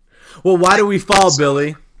 Well, why do we fall,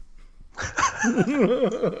 Billy?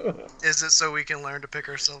 Is it so we can learn to pick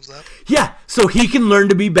ourselves up? Yeah, so he can learn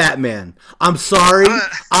to be Batman. I'm sorry,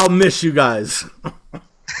 I'll miss you guys.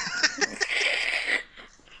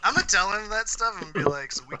 I'm gonna tell him that stuff and be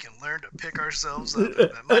like, so we can learn to pick ourselves up.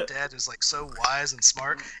 And my dad is like so wise and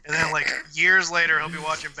smart, and then like years later he'll be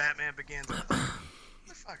watching Batman Begins. And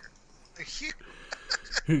motherfucker,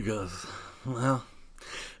 he goes, well,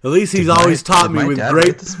 at least he's always taught me with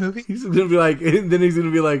great. This movie? He's gonna be like, and then he's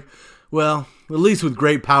gonna be like, well, at least with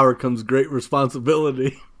great power comes great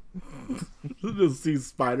responsibility. Just see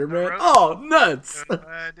Spider-Man. Oh, nuts! No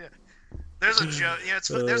idea. There's a joke. Yeah,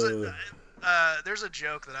 there's a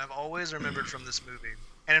joke that I've always remembered from this movie,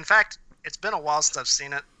 and in fact, it's been a while since I've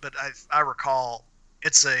seen it, but I recall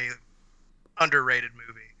it's a underrated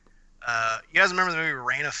movie. You guys remember the movie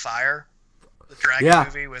Reign of Fire, the dragon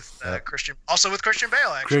movie with Christian Bale,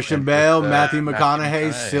 actually. Christian Bale, Matthew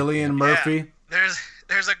McConaughey, Cillian Murphy. Yeah.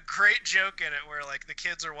 There's a great joke in it where like the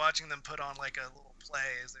kids are watching them put on like a little play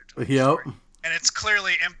as they're telling the Yep. story. And it's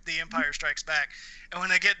clearly The Empire Strikes Back. And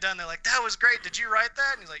when they get done, they're like, "That was great. Did you write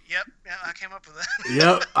that?" And he's like, "Yep, yeah, I came up with that."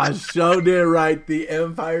 Yep, I sure did write The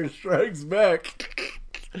Empire Strikes Back.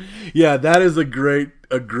 Yeah, that is a great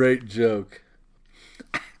joke.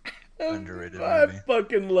 Underrated I movie.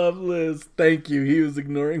 fucking love Liz. Thank you. He was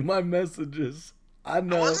ignoring my messages. I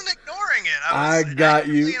know. I wasn't ignoring it. I was got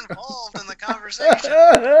you. actively involved in the conversation.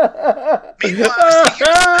 Meanwhile, I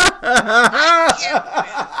can't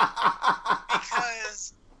win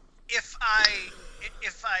because if I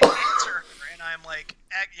answer her and I'm like,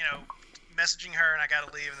 messaging her and I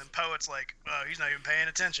gotta leave, and then Poet's like, "Oh, he's not even paying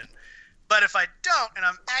attention." But if I don't and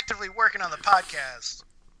I'm actively working on the podcast,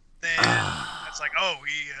 then it's like, "Oh,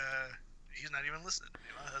 he's not even listening.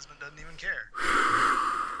 My husband doesn't even care."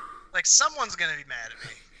 Like someone's gonna be mad at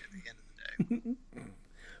me at the end of the day.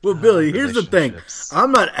 Well, Billy, here's the thing.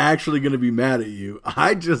 I'm not actually going to be mad at you.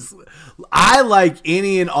 I like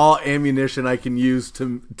any and all ammunition I can use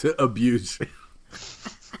to abuse you.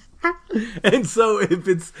 And so if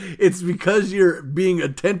it's because you're being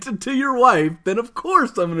attentive to your wife, then of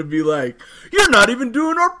course I'm going to be like, "You're not even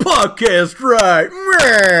doing our podcast right.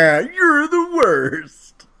 Meh, you're the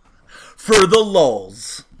worst." For the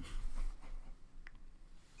lulz.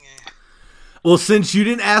 Well, since you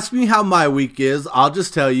didn't ask me how my week is, I'll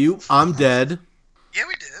just tell you, I'm dead. Yeah,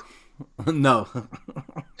 we did. No.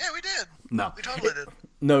 Yeah, we did. No. We totally did.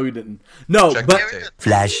 No, we didn't. No, Check but... Yeah, we did.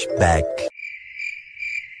 Flashback.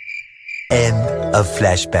 End of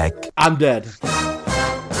flashback. I'm dead.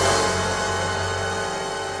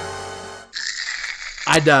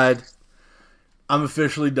 I died. I'm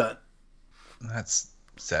officially done. That's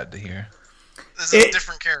sad to hear. This is a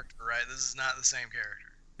different character, right? This is not the same character.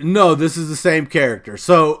 No, this is the same character.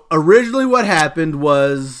 So originally what happened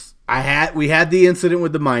was we had the incident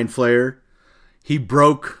with the Mind Flayer. He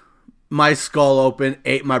broke my skull open,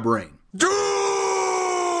 ate my brain. Doom!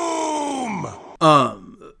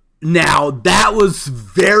 Now that was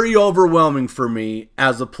very overwhelming for me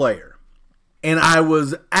as a player. And I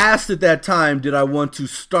was asked at that time, did I want to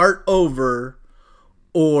start over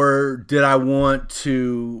or did I want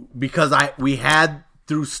to, because we had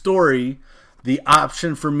through story the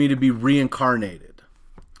option for me to be reincarnated.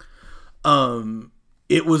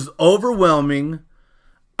 It was overwhelming.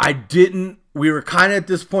 We were kind of at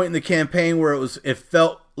this point in the campaign where it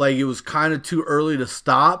felt like it was kind of too early to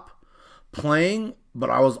stop playing,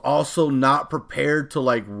 but I was also not prepared to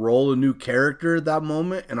like roll a new character at that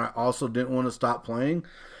moment. And I also didn't want to stop playing.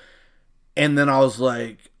 And then I was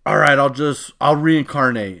like, all right, I'll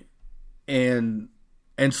reincarnate. And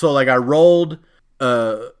so like I rolled,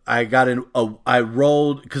 I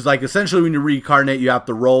rolled, because like essentially when you reincarnate, you have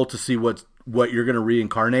to roll to see what you're going to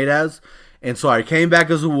reincarnate as. And so I came back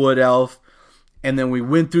as a wood elf, and then we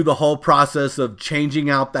went through the whole process of changing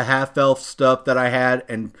out the half elf stuff that I had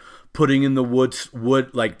and putting in the wood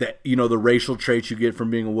like the the racial traits you get from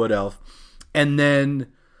being a wood elf. And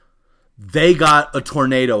then they got a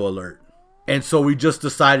tornado alert, and so we just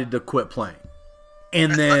decided to quit playing.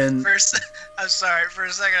 And then I'm sorry, for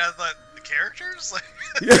a second I thought characters?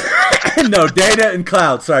 No, Data and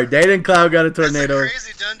Cloud. Sorry, Data and Cloud got a tornado That's a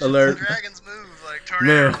crazy Dungeons alert. And Dragons move, like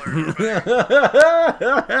tornado alert.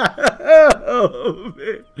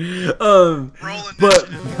 Oh, man.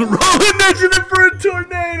 Roll initiative for a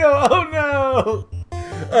tornado. Oh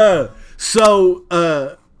no.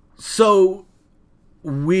 So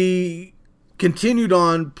we continued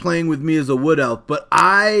on playing with me as a wood elf, but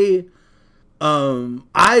I'd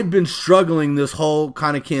been struggling this whole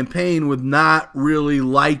kind of campaign with not really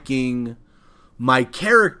liking my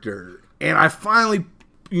character. And I finally,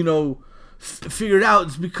 figured out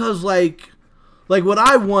it's because like what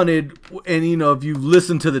I wanted, and if you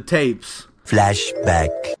listen to the tapes.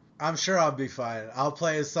 Flashback. I'm sure I'll be fine. I'll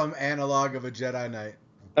play as some analog of a Jedi Knight.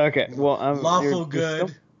 Okay, well, lawful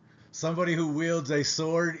good. Somebody who wields a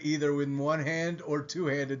sword either with one hand or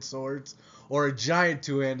two-handed swords, or a giant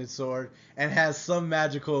two-handed sword, and has some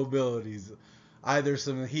magical abilities. Either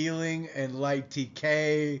some healing and light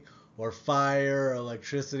TK, or fire, or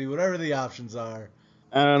electricity, whatever the options are.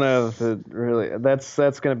 I don't know if it really... That's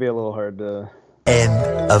going to be a little hard to... End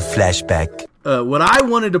of flashback. What I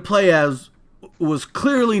wanted to play as was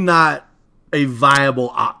clearly not a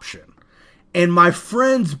viable option. And my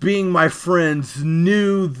friends, being my friends,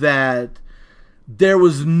 knew that there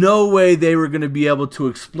was no way they were going to be able to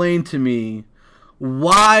explain to me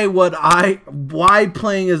why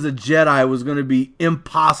playing as a Jedi was going to be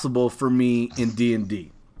impossible for me in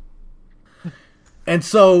D&D. And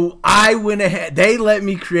so I went ahead. They let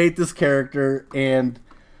me create this character, and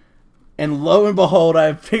And lo and behold,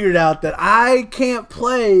 I figured out that I can't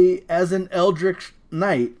play as an Eldritch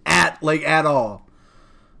Knight at all.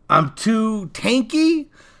 I'm too tanky.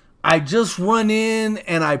 I just run in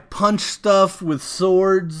and I punch stuff with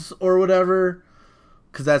swords or whatever,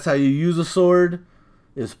 because that's how you use a sword,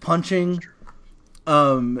 is punching.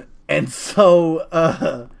 And so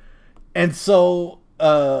I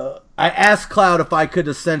asked Cloud if I could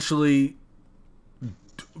essentially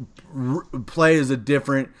play as a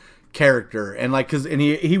different character, and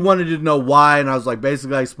he wanted to know why, and I was like,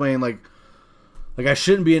 basically I explained like I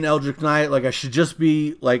shouldn't be an Eldritch Knight, like I should just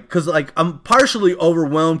be like, because like I'm partially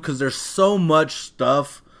overwhelmed because there's so much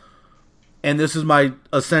stuff, and this is my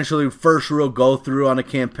essentially first real go through on a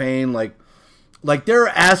campaign. Like there are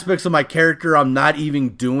aspects of my character I'm not even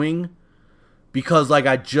doing because like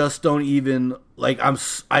I just don't even like I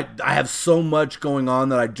have so much going on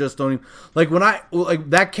that I just don't even, like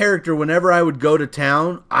that character, whenever I would go to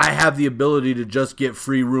town, I have the ability to just get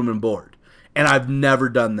free room and board, and I've never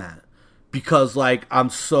done that because like I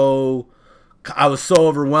was so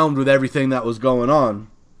overwhelmed with everything that was going on,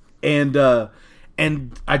 and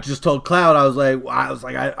I just told Cloud, I was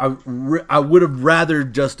like I would have rather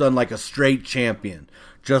just done like a straight champion,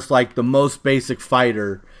 just like the most basic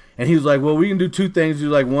fighter. And he was like, well, we can do two things. He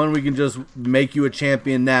was like, one, we can just make you a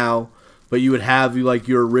champion now, but you would have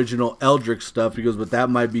your original Eldritch stuff. He goes, but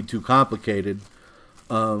that might be too complicated.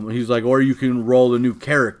 He was like, or you can roll a new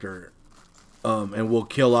character, and we'll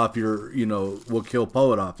kill off we'll kill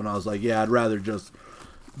Poet off. And I was like, yeah, I'd rather just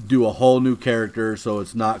do a whole new character so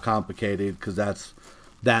it's not complicated, because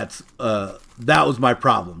that was my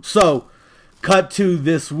problem. So, cut to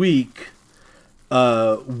this week.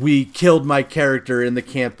 We killed my character in the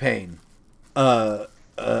campaign.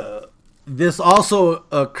 This also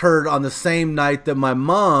occurred on the same night that my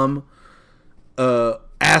mom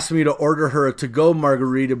asked me to order her a to-go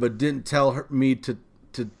margarita, but didn't tell me to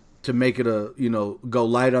make it go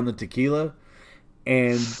light on the tequila.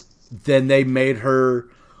 And then they made her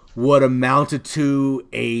what amounted to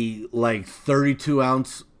a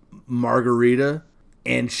 32-ounce margarita.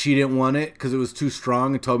 And she didn't want it because it was too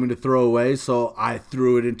strong and told me to throw away. So I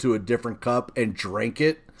threw it into a different cup and drank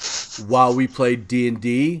it while we played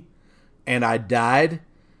D&D. And I died.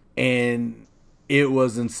 And it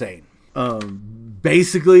was insane.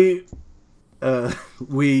 Basically,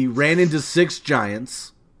 we ran into 6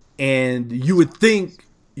 giants. And you would think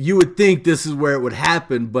this is where it would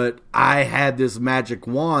happen. But I had this magic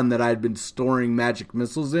wand that I'd been storing magic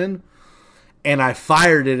missiles in. And I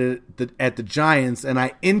fired it at the giants, and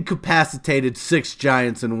I incapacitated 6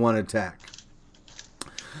 giants in one attack.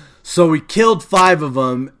 So we killed 5 of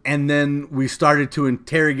them, and then we started to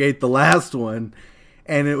interrogate the last one.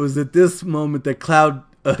 And it was at this moment that Cloud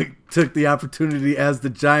took the opportunity as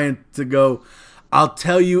the giant to go, I'll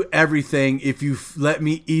tell you everything if you let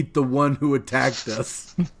me eat the one who attacked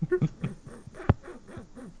us.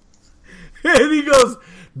 And he goes,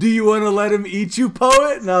 do you want to let him eat you,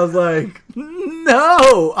 Poet? And I was like,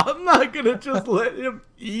 no, I'm not going to just let him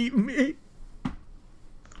eat me.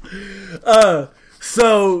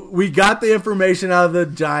 So we got the information out of the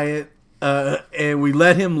giant, and we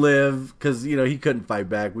let him live because, he couldn't fight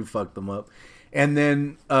back. We fucked him up. And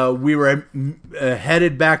then we were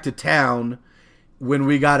headed back to town when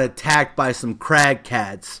we got attacked by some crag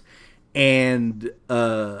cats. And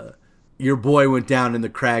your boy went down in the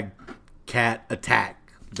crag cat attack.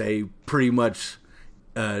 They pretty much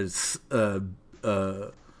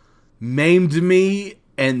maimed me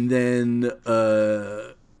and then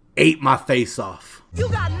ate my face off. You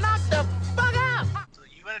got knocked the fuck out! So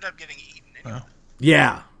you ended up getting eaten anyway.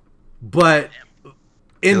 Yeah, but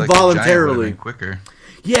involuntarily. Like quicker.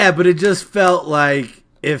 Yeah, but it just felt like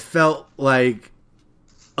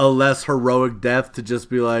a less heroic death to just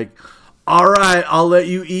be like, all right, I'll let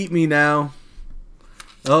you eat me now.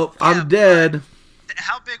 Oh, yeah, I'm dead.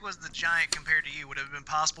 How big was the giant compared to you? Would it have been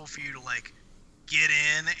possible for you to get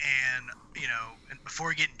in and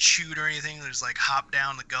before getting chewed or anything, just hop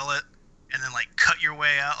down the gullet and then cut your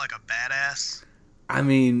way out like a badass? I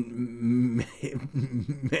mean,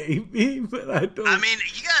 maybe, but I don't. I mean,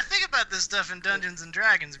 you gotta think about this stuff in Dungeons and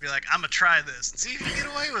Dragons. Be like, I'm gonna try this and see if you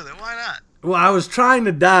get away with it. Why not? Well, I was trying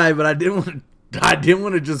to die, but I didn't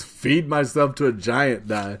want to just feed myself to a giant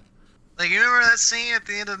die. You remember that scene at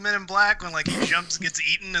the end of Men in Black when he jumps, gets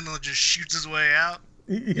eaten, and then just shoots his way out?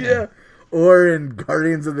 Yeah. Or in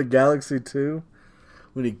Guardians of the Galaxy 2,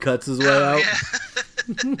 when he cuts his way out. Yeah.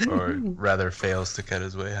 Or rather fails to cut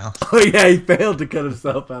his way out. Oh yeah, he failed to cut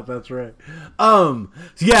himself out, that's right.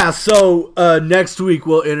 Yeah, so next week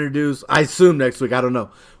we'll introduce, I assume next week, I don't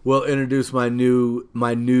know, we'll introduce my new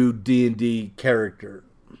D&D character.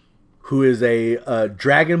 who is a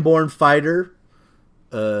dragonborn fighter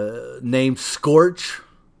named Scorch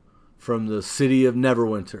from the city of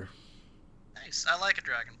Neverwinter. Nice. I like a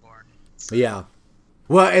dragonborn. Yeah.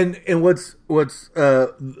 Well, and what's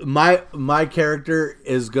my character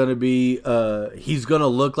is gonna be he's gonna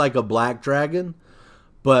look like a black dragon,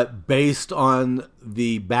 but based on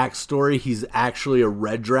the backstory, he's actually a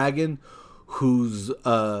red dragon who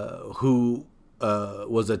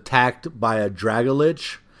was attacked by a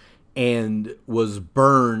Dragolich and was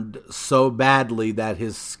burned so badly that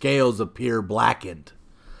his scales appear blackened,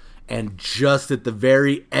 and just at the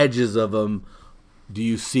very edges of him, do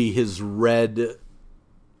you see his red?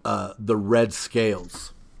 The red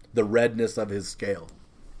scales, the redness of his scale.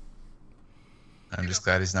 I'm just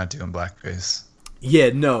glad he's not doing blackface. Yeah,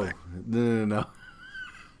 no. Damn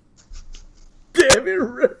it,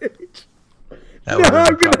 Rage. Now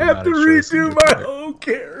I'm going to have to redo my whole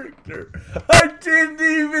character. I didn't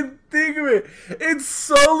even think of it. It's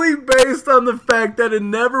solely based on the fact that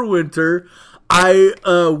in Neverwinter, I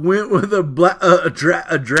went with a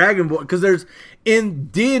dragonborn, because there's in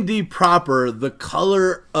D&D proper, the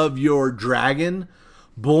color of your dragon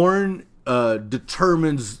born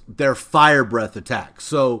determines their fire breath attack.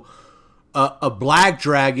 So a black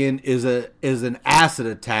dragon is an acid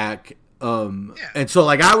attack, and so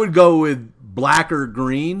like I would go with black or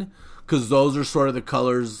green because those are sort of the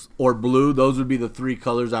colors, or blue. Those would be the three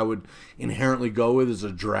colors I would inherently go with as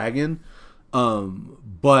a dragon.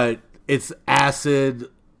 But it's acid,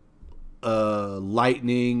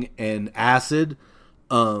 lightning, and acid.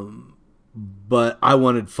 But I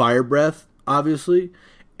wanted fire breath, obviously,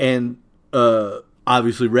 and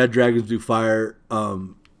obviously red dragons do fire.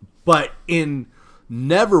 But in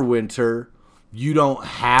Neverwinter, you don't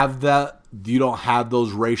have that. You don't have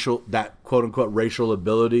that quote unquote racial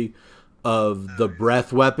ability of the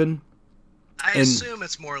breath weapon. I assume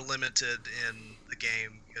it's more limited in the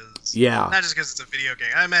game. Yeah. Not just because it's a video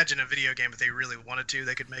game. I imagine a video game, if they really wanted to,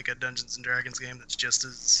 they could make a Dungeons and Dragons game that's just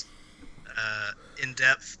as in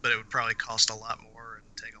depth, but it would probably cost a lot more and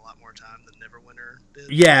take a lot more time than Neverwinter did.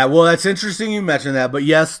 Yeah, well, that's interesting you mentioned that, but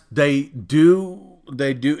yes, they do.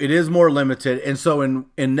 It is more limited, and so in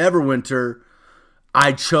Neverwinter,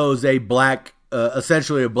 I chose a black,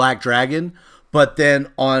 essentially a black dragon, but then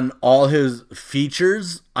on all his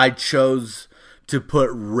features, I chose to put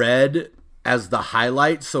red as the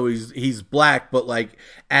highlight, so he's black, but like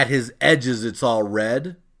at his edges, it's all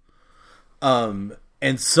red. And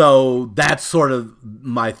so that's sort of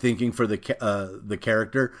my thinking for the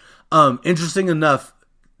character. Interesting enough,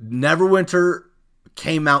 Neverwinter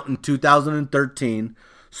came out in 2013,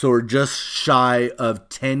 so we're just shy of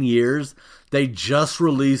 10 years. They just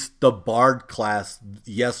released the Bard class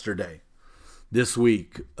this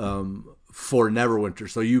week, for Neverwinter,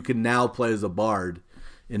 so you can now play as a Bard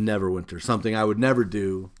in Neverwinter, something I would never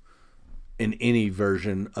do in any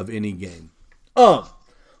version of any game.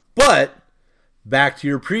 But back to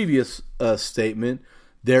your previous statement,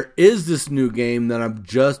 there is this new game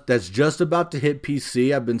that that's just about to hit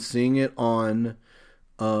PC. I've been seeing it on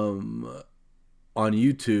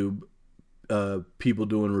YouTube, people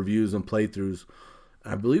doing reviews and playthroughs.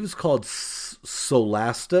 I believe it's called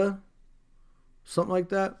Solasta, something like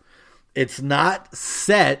that. It's not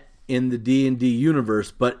set in the D&D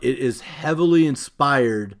universe, but it is heavily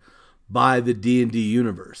inspired by the D&D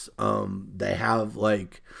universe. They have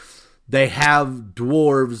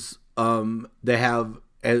dwarves.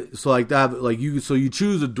 You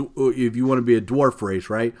choose if you want to be a dwarf race,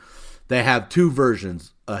 right? They have two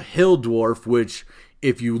versions: a hill dwarf, which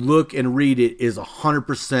if you look and read it is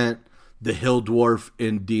 100% the hill dwarf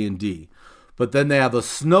in D&D. But then they have a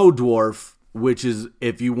snow dwarf, which is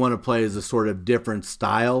if you want to play as a sort of different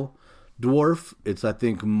style dwarf. It's, I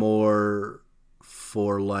think, more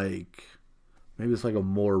for like, maybe it's like a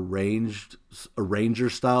more a ranger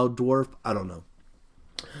style dwarf. I don't know.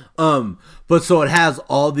 But so it has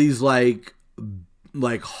all these like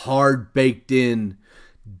hard baked in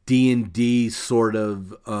D&D sort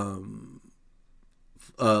of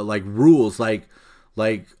like rules, like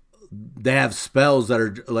they have spells that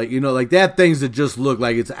are like they have things that just look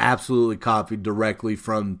like it's absolutely copied directly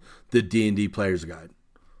from the D&D player's guide.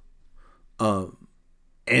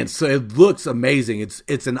 And so it looks amazing.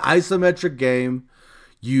 It's an isometric game.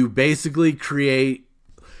 You basically create.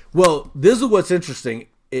 Well, this is what's interesting.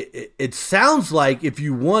 It sounds like if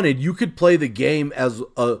you wanted, you could play the game as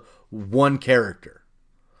a one character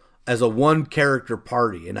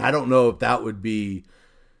party, and I don't know if that would be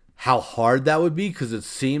how hard that would be, because it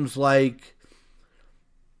seems like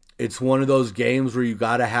it's one of those games where you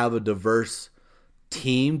got to have a diverse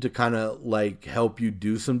team to kind of like help you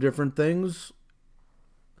do some different things.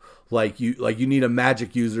 Like you need a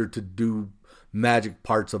magic user to do magic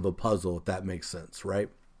parts of a puzzle, if that makes sense, right?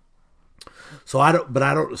 So I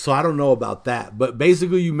don't know about that. But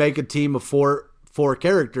basically, you make a team of four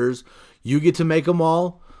characters. You get to make them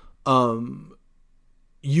all.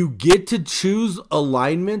 You get to choose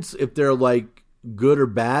alignments if they're like good or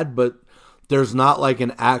bad, but there's not like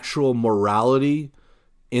an actual morality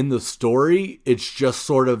in the story. It's just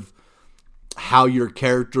sort of how your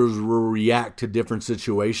characters will react to different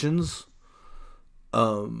situations.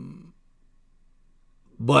 But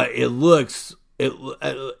it's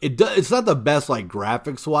not the best like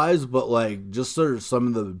graphics wise, but like just sort of some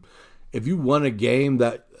of the, if you want a game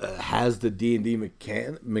that has the D&D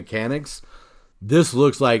mechanics, this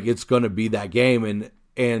looks like it's going to be that game.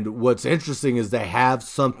 And what's interesting is they have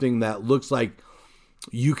something that looks like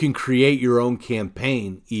you can create your own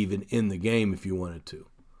campaign even in the game if you wanted to.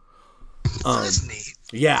 That's neat.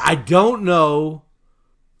 Yeah, I don't know.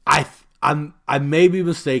 I may be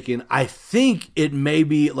mistaken. I think it may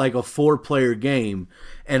be like a 4-player game,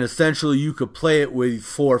 and essentially you could play it with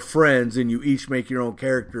 4 friends, and you each make your own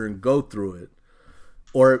character and go through it.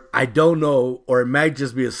 Or I don't know, or it might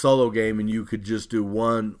just be a solo game, and you could just do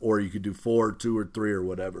 1, or you could do 4, 2, or 3, or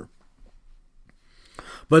whatever.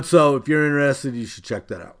 But so, if you're interested, you should check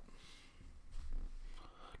that out.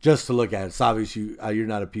 Just to look at it. It's obvious you're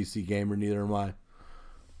not a PC gamer, neither am I.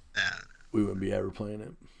 We wouldn't be ever playing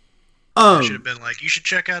it. I should have been like, you should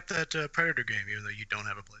check out that Predator game, even though you don't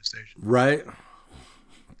have a PlayStation. Right?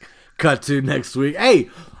 Cut to next week. Hey,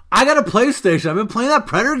 I got a PlayStation. I've been playing that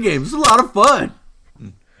Predator game. It's a lot of fun.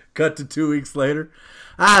 Cut to 2 weeks later.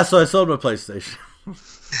 So I sold my PlayStation.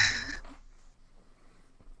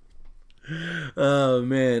 Oh,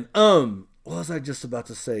 man. What was I just about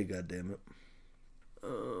to say? God damn it.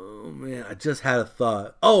 Oh, man. I just had a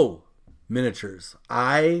thought. Oh, miniatures.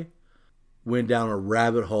 I went down a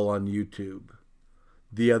rabbit hole on YouTube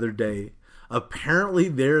the other day. Apparently,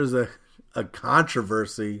 there's a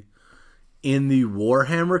controversy in the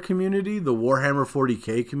Warhammer community, the Warhammer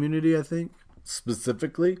 40K community, I think,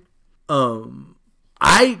 specifically. Do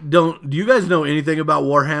you guys know anything about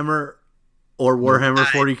Warhammer or Warhammer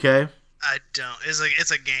 40K? I don't. It's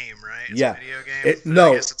a game, right? It's a video game.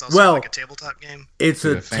 No. I guess it's also like a tabletop game. It's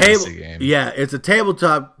a fantasy game. Yeah, it's a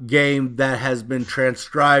tabletop game that has been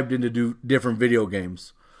transcribed into different video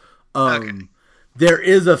games. Okay. There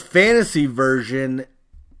is a fantasy version,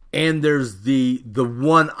 and there's the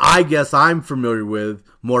one I guess I'm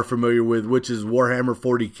more familiar with, which is Warhammer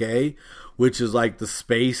 40K, which is like the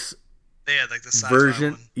space like the sci-fi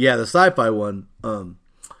version. One. Yeah, the sci-fi one. I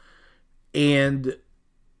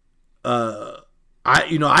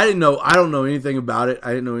don't know anything about it.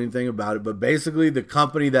 But basically the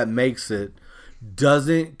company that makes it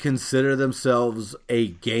doesn't consider themselves a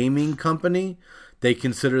gaming company. They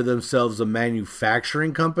consider themselves a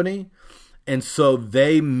manufacturing company. And so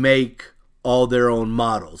they make all their own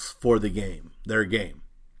models for their game.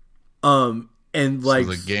 And like,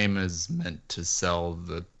 so the game is meant to sell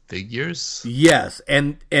the figures? Yes.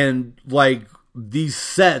 And like, these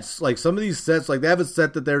sets, like some of these sets, like they have a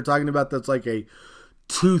set that they're talking about that's like a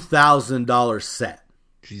 $2,000 set.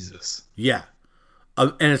 Jesus. Yeah.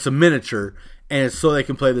 And it's a miniature, and it's so they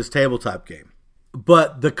can play this tabletop game.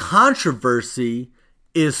 But the controversy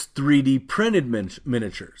is 3D printed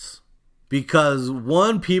miniatures. Because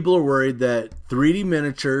one, people are worried that 3D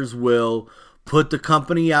miniatures will put the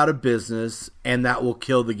company out of business, and that will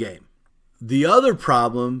kill the game. The other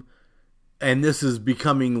problem, and this is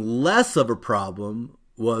becoming less of a problem,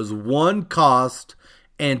 was 1, cost,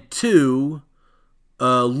 and 2,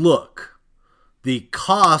 look. The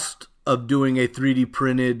cost of doing a 3D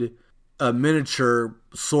printed miniature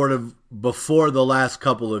sort of before the last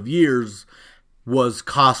couple of years was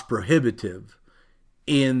cost prohibitive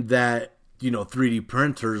in that, 3D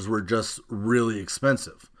printers were just really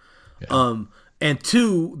expensive. Yeah. And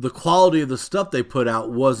 2, the quality of the stuff they put out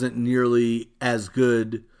wasn't nearly as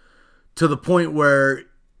good, to the point where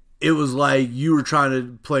it was like you were trying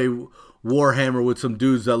to play Warhammer with some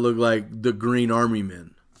dudes that look like the Green Army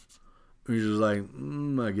Men. You're just like,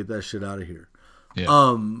 I get that shit out of here.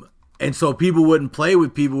 Yeah. And so people wouldn't play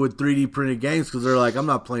with people with 3D printed games because they're like, I'm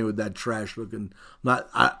not playing with that trash looking.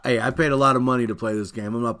 I paid a lot of money to play this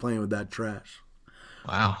game. I'm not playing with that trash.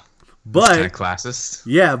 Wow. But kind of classist.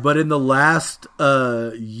 Yeah, but in the last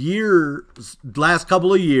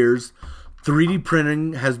couple of years, 3D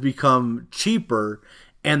printing has become cheaper,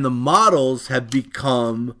 and the models have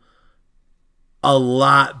become a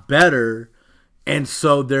lot better. And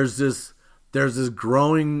so there's this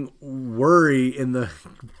growing worry in the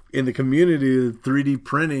community that 3D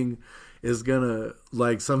printing is gonna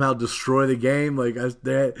like somehow destroy the game. Like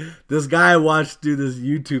this guy I watched do this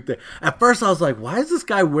YouTube thing. At first I was like, why is this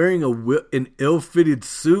guy wearing an ill-fitted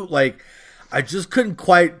suit? Like I just couldn't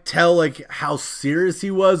quite tell like how serious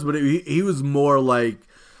he was, but he was more like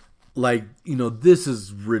this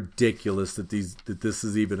is ridiculous that this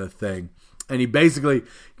is even a thing. And he basically,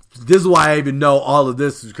 this is why I even know all of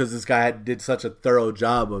this, is because this guy did such a thorough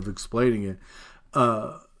job of explaining it.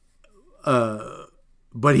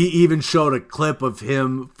 But he even showed a clip of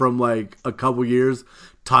him from like a couple years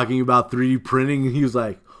talking about 3D printing, and he was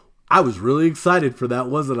like, I was really excited for that,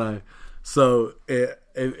 wasn't I? So it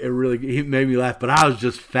really made me laugh, but I was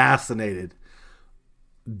just fascinated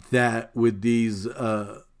that with these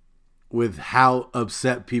with how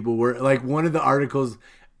upset people were. Like one of the articles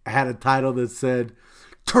had a title that said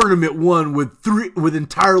Tournament 1 with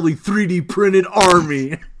entirely 3D printed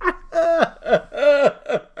army.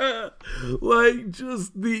 Like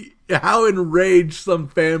just how enraged some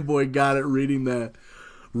fanboy got at reading that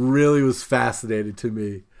really was fascinating to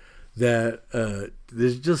me. That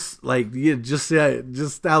there's just like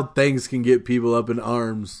just how things can get people up in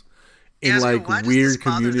arms in like weird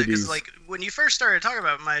communities. Because like when you first started talking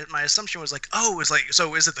about it, my assumption was like, oh, it's like,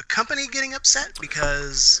 so is it the company getting upset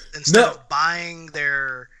because instead of buying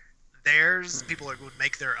theirs, people would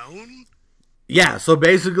make their own? Yeah, so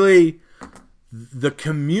basically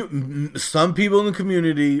some people in the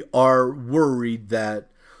community are worried that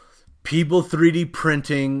people 3D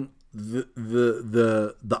printing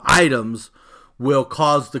the items will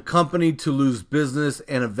cause the company to lose business,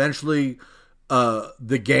 and eventually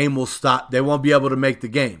the game will stop. They won't be able to make the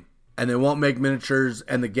game, and they won't make miniatures,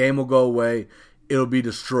 and the game will go away. It'll be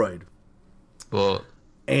destroyed. Well,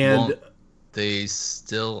 and won't they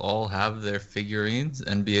still all have their figurines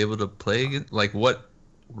and be able to play? Like, what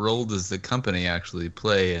role does the company actually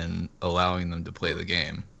play in allowing them to play the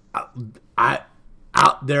game?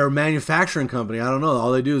 They're a manufacturing company. I don't know.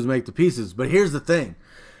 All they do is make the pieces. But here's the thing.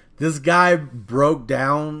 This guy broke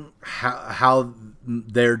down how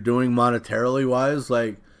they're doing monetarily wise.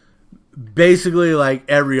 Like, basically, like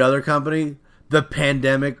every other company, the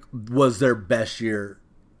pandemic was their best year.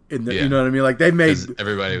 You know what I mean? Like, they made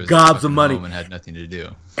everybody was gobs of money home and had nothing to do.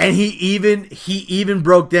 And he even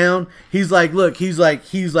broke down. He's like, look, he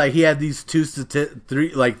had these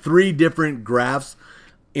three different graphs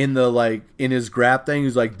in his graph thing.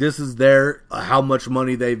 He's like, this is how much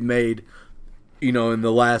money they've made, in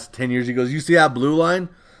the last 10 years. He goes, you see that blue line?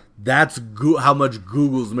 That's how much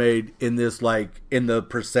Google's made in this, like, in the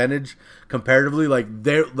percentage comparatively.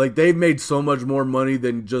 They've made so much more money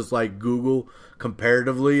than just like Google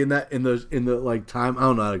comparatively in the like time. I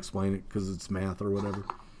don't know how to explain it because it's math or whatever.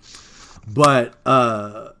 But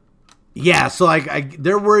yeah, so like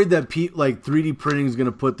they're worried that 3D printing is going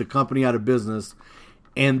to put the company out of business.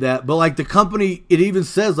 And but like the company, it even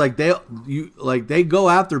says like they go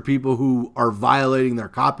after people who are violating their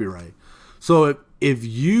copyright. So if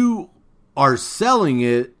you are selling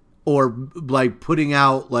it or like putting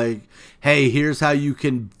out like, hey, here's how you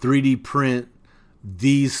can 3D print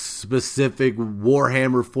these specific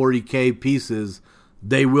Warhammer 40K pieces,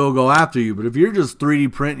 they will go after you. But if you're just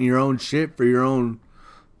 3D printing your own shit for your own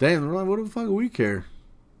thing, they're like, what the fuck do we care?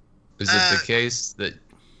 Is it the case that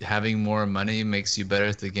having more money makes you better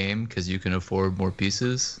at the game because you can afford more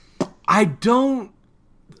pieces? I don't.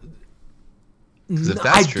 Because if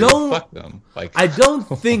that's true, fuck them. Like, I don't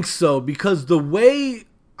think so, because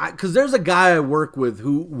because there's a guy I work with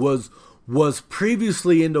who was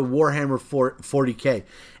previously into Warhammer 40K,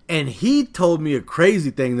 and he told me a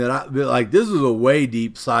crazy thing that this is a way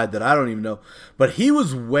deep side that I don't even know, but he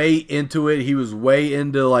was way into it. He was way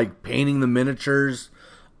into like painting the miniatures.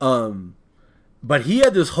 But he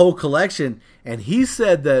had this whole collection, and he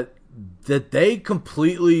said that they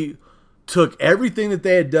completely took everything that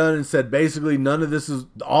they had done and said basically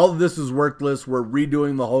all of this is worthless. We're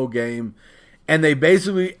redoing the whole game, and they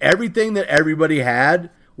basically everything that everybody had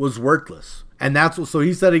was worthless, and so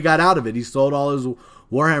he said he got out of it. He sold all his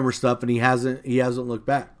Warhammer stuff, and he hasn't looked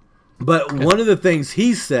back. But one of the things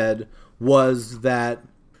he said was that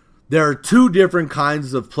there are two different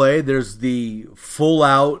kinds of play. There's the full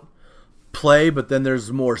out play, but then there's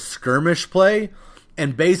more skirmish play,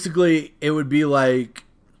 and basically it would be like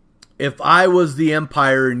if I was the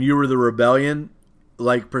Empire and you were the Rebellion,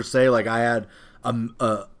 like per se, like I had an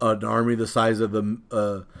army the size of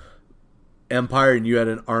the Empire and you had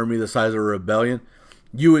an army the size of a Rebellion,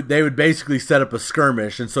 they would basically set up a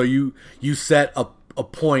skirmish, and so you set a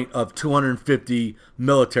point of 250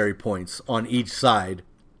 military points on each side,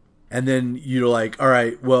 and then you're like, all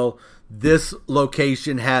right, well, this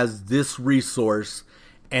location has this resource,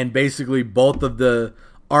 and basically both of the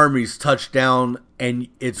armies touch down, and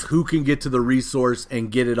it's who can get to the resource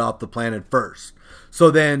and get it off the planet first. So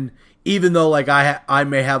then, even though like I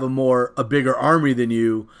may have a bigger army than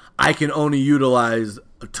you, I can only utilize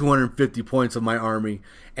 250 points of my army,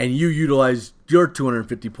 and you utilize your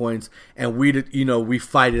 250 points, and we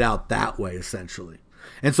fight it out that way essentially.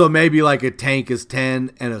 And so maybe like a tank is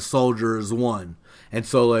 10 and a soldier is 1. And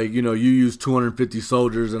so like, you use 250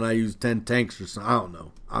 soldiers and I use 10 tanks or something. I don't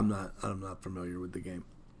know. I'm not familiar with the game.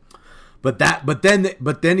 But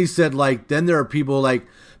then he said like, then there are people like,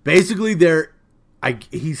 basically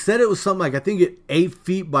he said it was something like, I think 8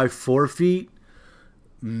 feet by 4 feet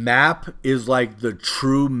map is like the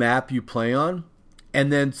true map you play on.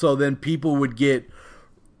 And then, so then people would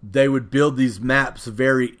they would build these maps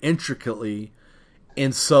very intricately.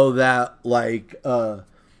 And so that like, there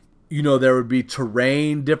would be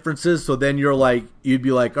terrain differences. So then you'd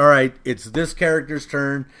be like, all right, it's this character's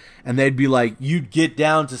turn. And they'd be like, you'd get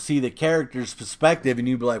down to see the character's perspective. And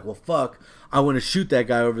you'd be like, well, fuck, I want to shoot that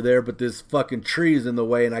guy over there, but this fucking tree is in the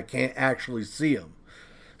way and I can't actually see him.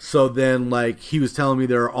 So then like he was telling me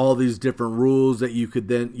there are all these different rules that you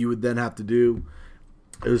would then have to do.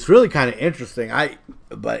 It was really kind of interesting.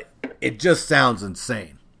 But it just sounds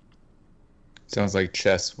insane. Sounds like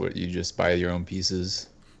chess, where you just buy your own pieces.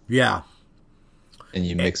 Yeah. And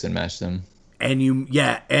you mix and match them. And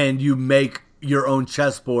you make your own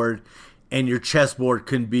chessboard, and your chessboard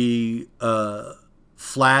can be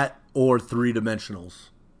flat or 3-dimensionals.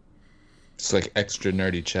 It's like extra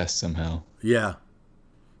nerdy chess somehow. Yeah.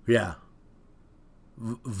 Yeah.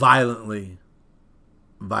 Violently.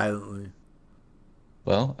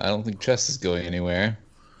 Well, I don't think chess is going anywhere.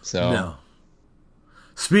 So no.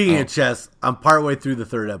 Speaking of chess, I'm partway through the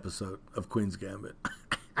 3rd episode of Queen's Gambit.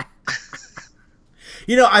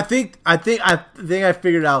 I think I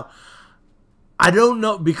figured out. I don't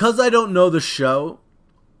know, because I don't know the show,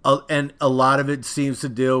 and a lot of it seems to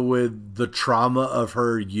deal with the trauma of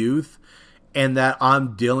her youth, and that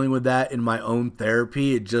I'm dealing with that in my own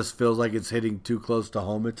therapy. It just feels like it's hitting too close to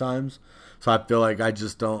home at times. So I feel like I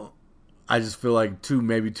just feel like too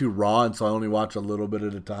raw, and so I only watch a little bit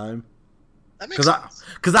at a time.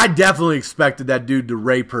 Because I definitely expected that dude to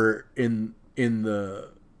rape her in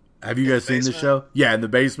the. Have you guys seen the show? Yeah, in the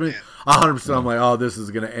basement. 100%. I'm like, oh, this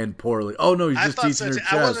is gonna end poorly. Oh no, he's just teaching her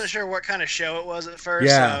chess. I wasn't sure what kind of show it was at first.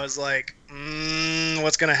 Yeah. So I was like,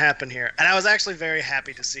 what's gonna happen here? And I was actually very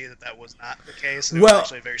happy to see that was not the case. And it was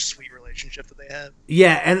actually a very sweet relationship that they had.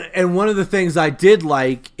 Yeah, and one of the things I did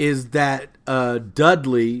like is that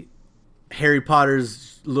Dudley, Harry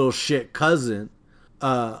Potter's little shit cousin.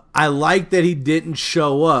 I like that he didn't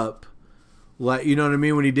show up, like, you know what I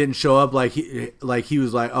mean? When he didn't show up, like he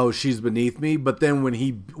was like, oh, she's beneath me. But then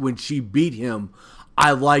when she beat him,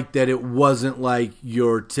 I like that it wasn't like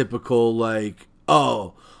your typical like,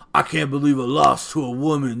 oh, I can't believe I lost to a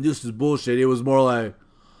woman. This is bullshit. It was more like,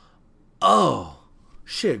 oh,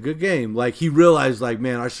 shit, good game. Like he realized, like,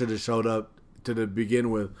 man, I should have showed up to begin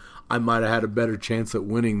with. I might have had a better chance at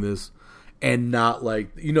winning this. And not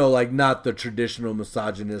like, not the traditional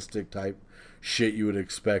misogynistic type shit you would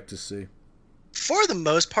expect to see. For the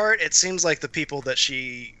most part, it seems like the people that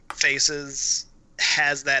she faces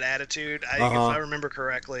has that attitude. If I remember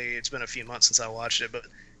correctly, it's been a few months since I watched it, but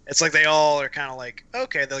it's like they all are kind of like,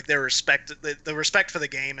 okay, the respect for the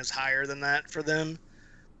game is higher than that for them.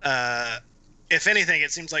 If anything,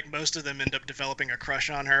 it seems like most of them end up developing a crush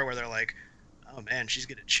on her, where they're like, oh man, she's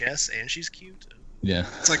good at chess and she's cute. Yeah,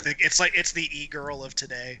 it's the e-girl of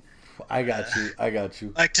today. I got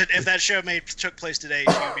you. Like if that show took place today,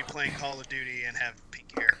 she would be playing Call of Duty and have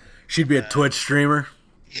pink hair. She'd be a Twitch streamer.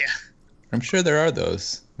 Yeah, I'm sure there are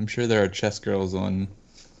those. I'm sure there are chess girls on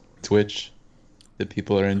Twitch that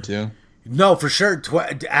people are into. No, for sure.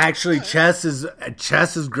 Actually, chess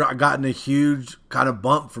has gotten a huge kind of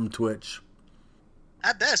bump from Twitch.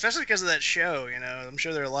 I bet, especially because of that show. I'm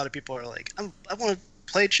sure there are a lot of people who are like, I want to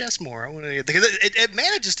play chess more. I want to, because it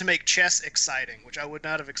manages to make chess exciting, which I would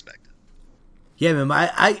not have expected. Yeah, man.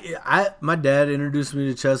 My dad introduced me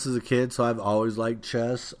to chess as a kid, so I've always liked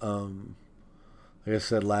chess. Like I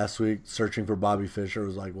said last week, Searching for Bobby Fischer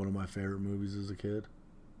was like one of my favorite movies as a kid.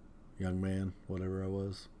 Young man, whatever I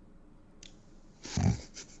was.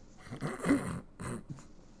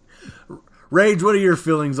 Rage, what are your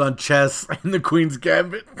feelings on chess and the Queen's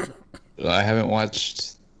Gambit? I haven't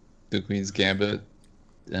watched the Queen's Gambit,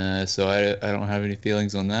 so I don't have any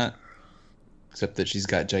feelings on that, except that she's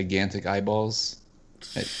got gigantic eyeballs.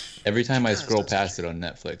 Every time I scroll past it on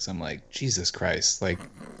Netflix, I'm like, Jesus Christ! Like,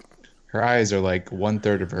 her eyes are like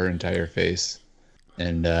 1/3 of her entire face.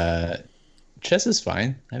 And chess is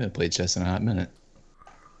fine. I haven't played chess in a hot minute,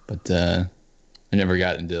 but I never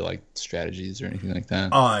got into like strategies or anything like that.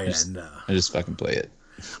 Oh yeah, I just fucking play it.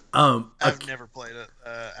 I've never played it,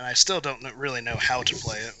 and I still don't really know how to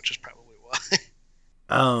play it, which is probably why.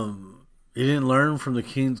 You didn't learn from the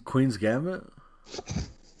Queen's Gambit?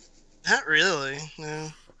 Not really,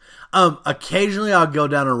 no. Occasionally I'll go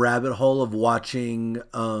down a rabbit hole of watching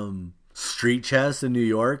street chess in New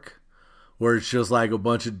York, where it's just like a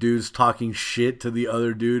bunch of dudes talking shit to the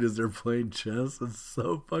other dude as they're playing chess. It's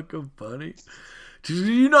so fucking funny.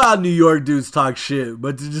 You know how New York dudes talk shit,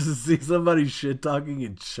 but to just see somebody shit talking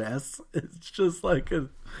in chess, it's just like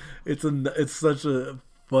it's such a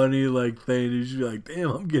funny like thing. You should be like,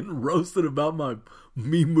 damn, I'm getting roasted about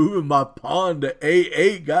me moving my pawn to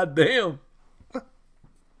A8. Goddamn.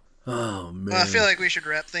 Oh man. Well, I feel like we should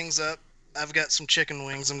wrap things up. I've got some chicken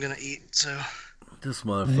wings I'm gonna eat. So this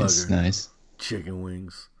motherfucker, that's nice. Chicken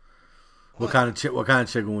wings. What kind of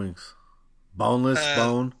chicken wings? Boneless,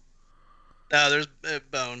 bone. No, there's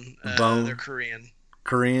bone. Bone. They're Korean.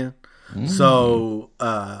 Korean. So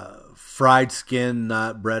fried skin,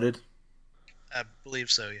 not breaded. I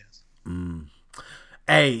believe so. Yes.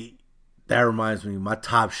 Hey, that reminds me. My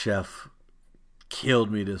Top Chef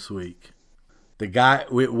killed me this week. The guy,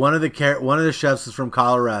 one of the chefs is from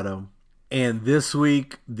Colorado, and this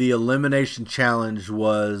week the elimination challenge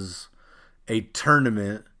was a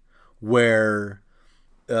tournament where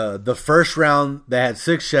the first round they had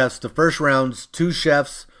 6 chefs. The first round's 2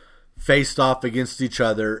 chefs faced off against each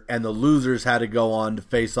other, and the losers had to go on to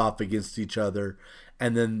face off against each other,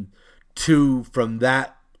 and then 2 from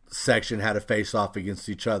that section had to face off against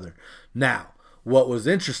each other. Now, what was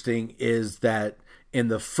interesting is that in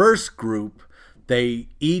the first group, they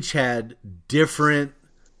each had different.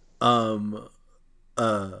 It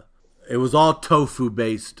was all tofu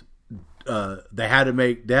based. They had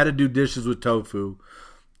to do dishes with tofu.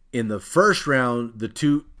 In the first round,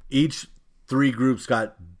 each 3 groups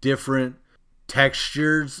got different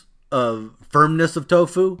textures of firmness of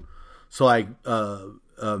tofu. So like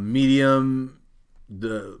medium,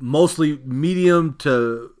 mostly medium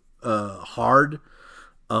to hard.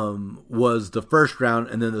 Was the first round,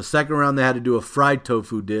 and then the second round they had to do a fried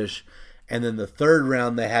tofu dish, and then the third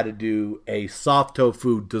round they had to do a soft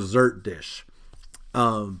tofu dessert dish.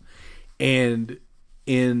 And in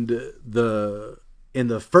the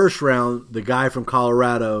first round, the guy from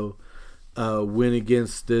Colorado went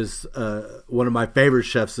against this one of my favorite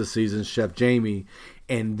chefs this season, Chef Jamie,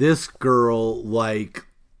 and this girl like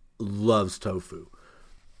loves tofu.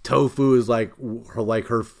 Tofu is like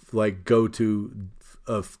her go-to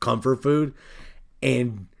of comfort food,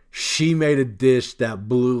 and she made a dish that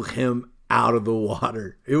blew him out of the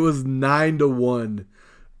water. It was 9-1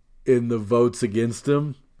 in the votes against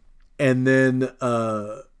him, and then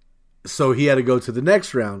so he had to go to the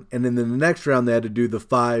next round, and then in the next round they had to do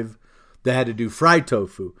fried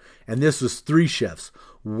tofu, and this was 3 chefs.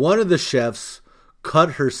 One of the chefs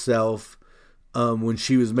cut herself when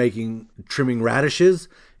she was trimming radishes,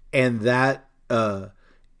 and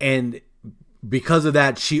because of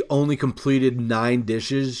that, she only completed 9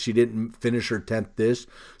 dishes. She didn't finish her 10th dish,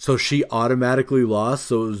 so she automatically lost.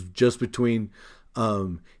 So it was just between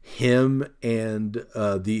him and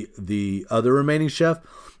the other remaining chef.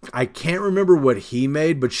 I can't remember what he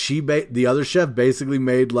made, but the other chef basically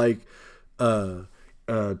made like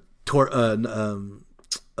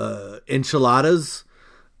enchiladas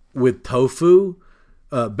with tofu.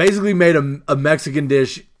 Basically made a Mexican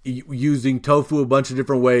dish using tofu a bunch of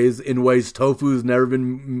different ways, in ways tofu has never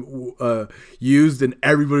been used, and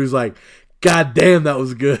everybody was like, God damn, that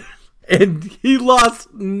was good. And he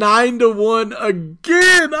lost 9-1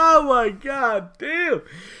 again. Oh my God damn.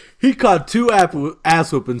 He caught 2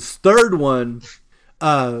 ass whoopings. Third one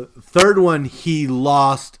he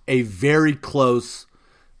lost a very close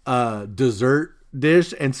dessert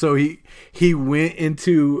dish, and so he went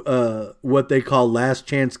into what they call Last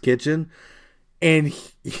Chance Kitchen, and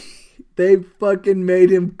they fucking made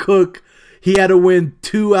him cook. He had to win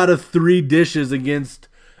 2 out of 3 dishes against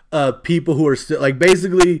people who are still, like,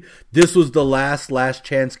 basically this was the last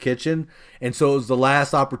Chance Kitchen, and so it was the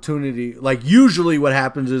last opportunity. Like, usually what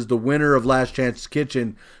happens is the winner of Last Chance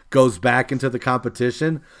Kitchen goes back into the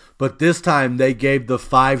competition, but this time they gave the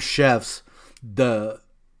 5 chefs the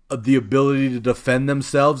ability to defend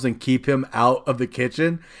themselves and keep him out of the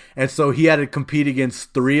kitchen, and so he had to compete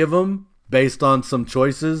against 3 of them based on some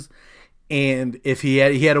choices, and if he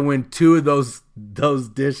had to win 2 of those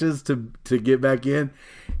dishes to get back in.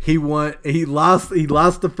 He lost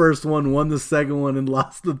the first one, won the second one, and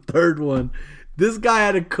lost the third one. This guy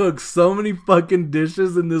had to cook so many fucking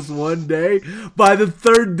dishes in this one day. By the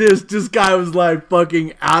third dish, this guy was like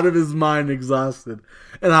fucking out of his mind, exhausted.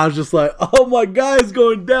 And I was just like, oh my God, he's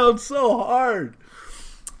going down so hard.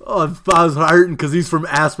 Oh, I was hurting because he's from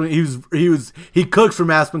Aspen. He cooks from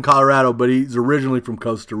Aspen, Colorado, but he's originally from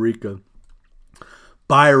Costa Rica.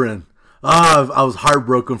 Byron. I was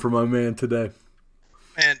heartbroken for my man today.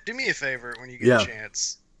 Man, do me a favor when you get a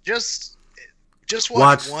chance. Just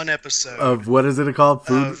watch one episode of what is it called?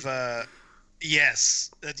 Food?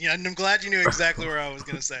 Yes. I'm glad you knew exactly where I was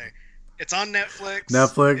going to say. It's on Netflix.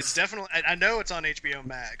 It's definitely. I know it's on HBO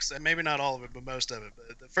Max, and maybe not all of it, but most of it.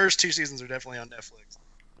 But the first 2 seasons are definitely on Netflix.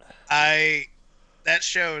 That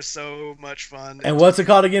show is so much fun. And what's it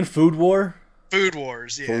called again? Food War? Food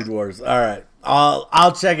Wars, yeah. Food Wars. All right.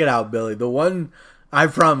 I'll check it out, Billy. The one, I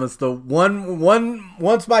promise,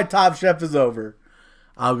 once my Top Chef is over,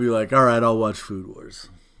 I'll be like, all right, I'll watch Food Wars.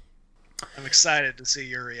 I'm excited to see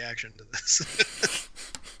your reaction to this.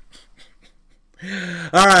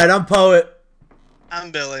 All right, I'm Poet.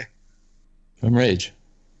 I'm Billy. I'm Rage.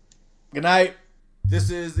 Good night.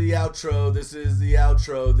 This is the outro. This is the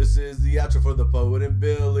outro. This is the outro for the Poet and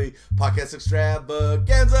Billy podcast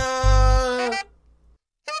extravaganza.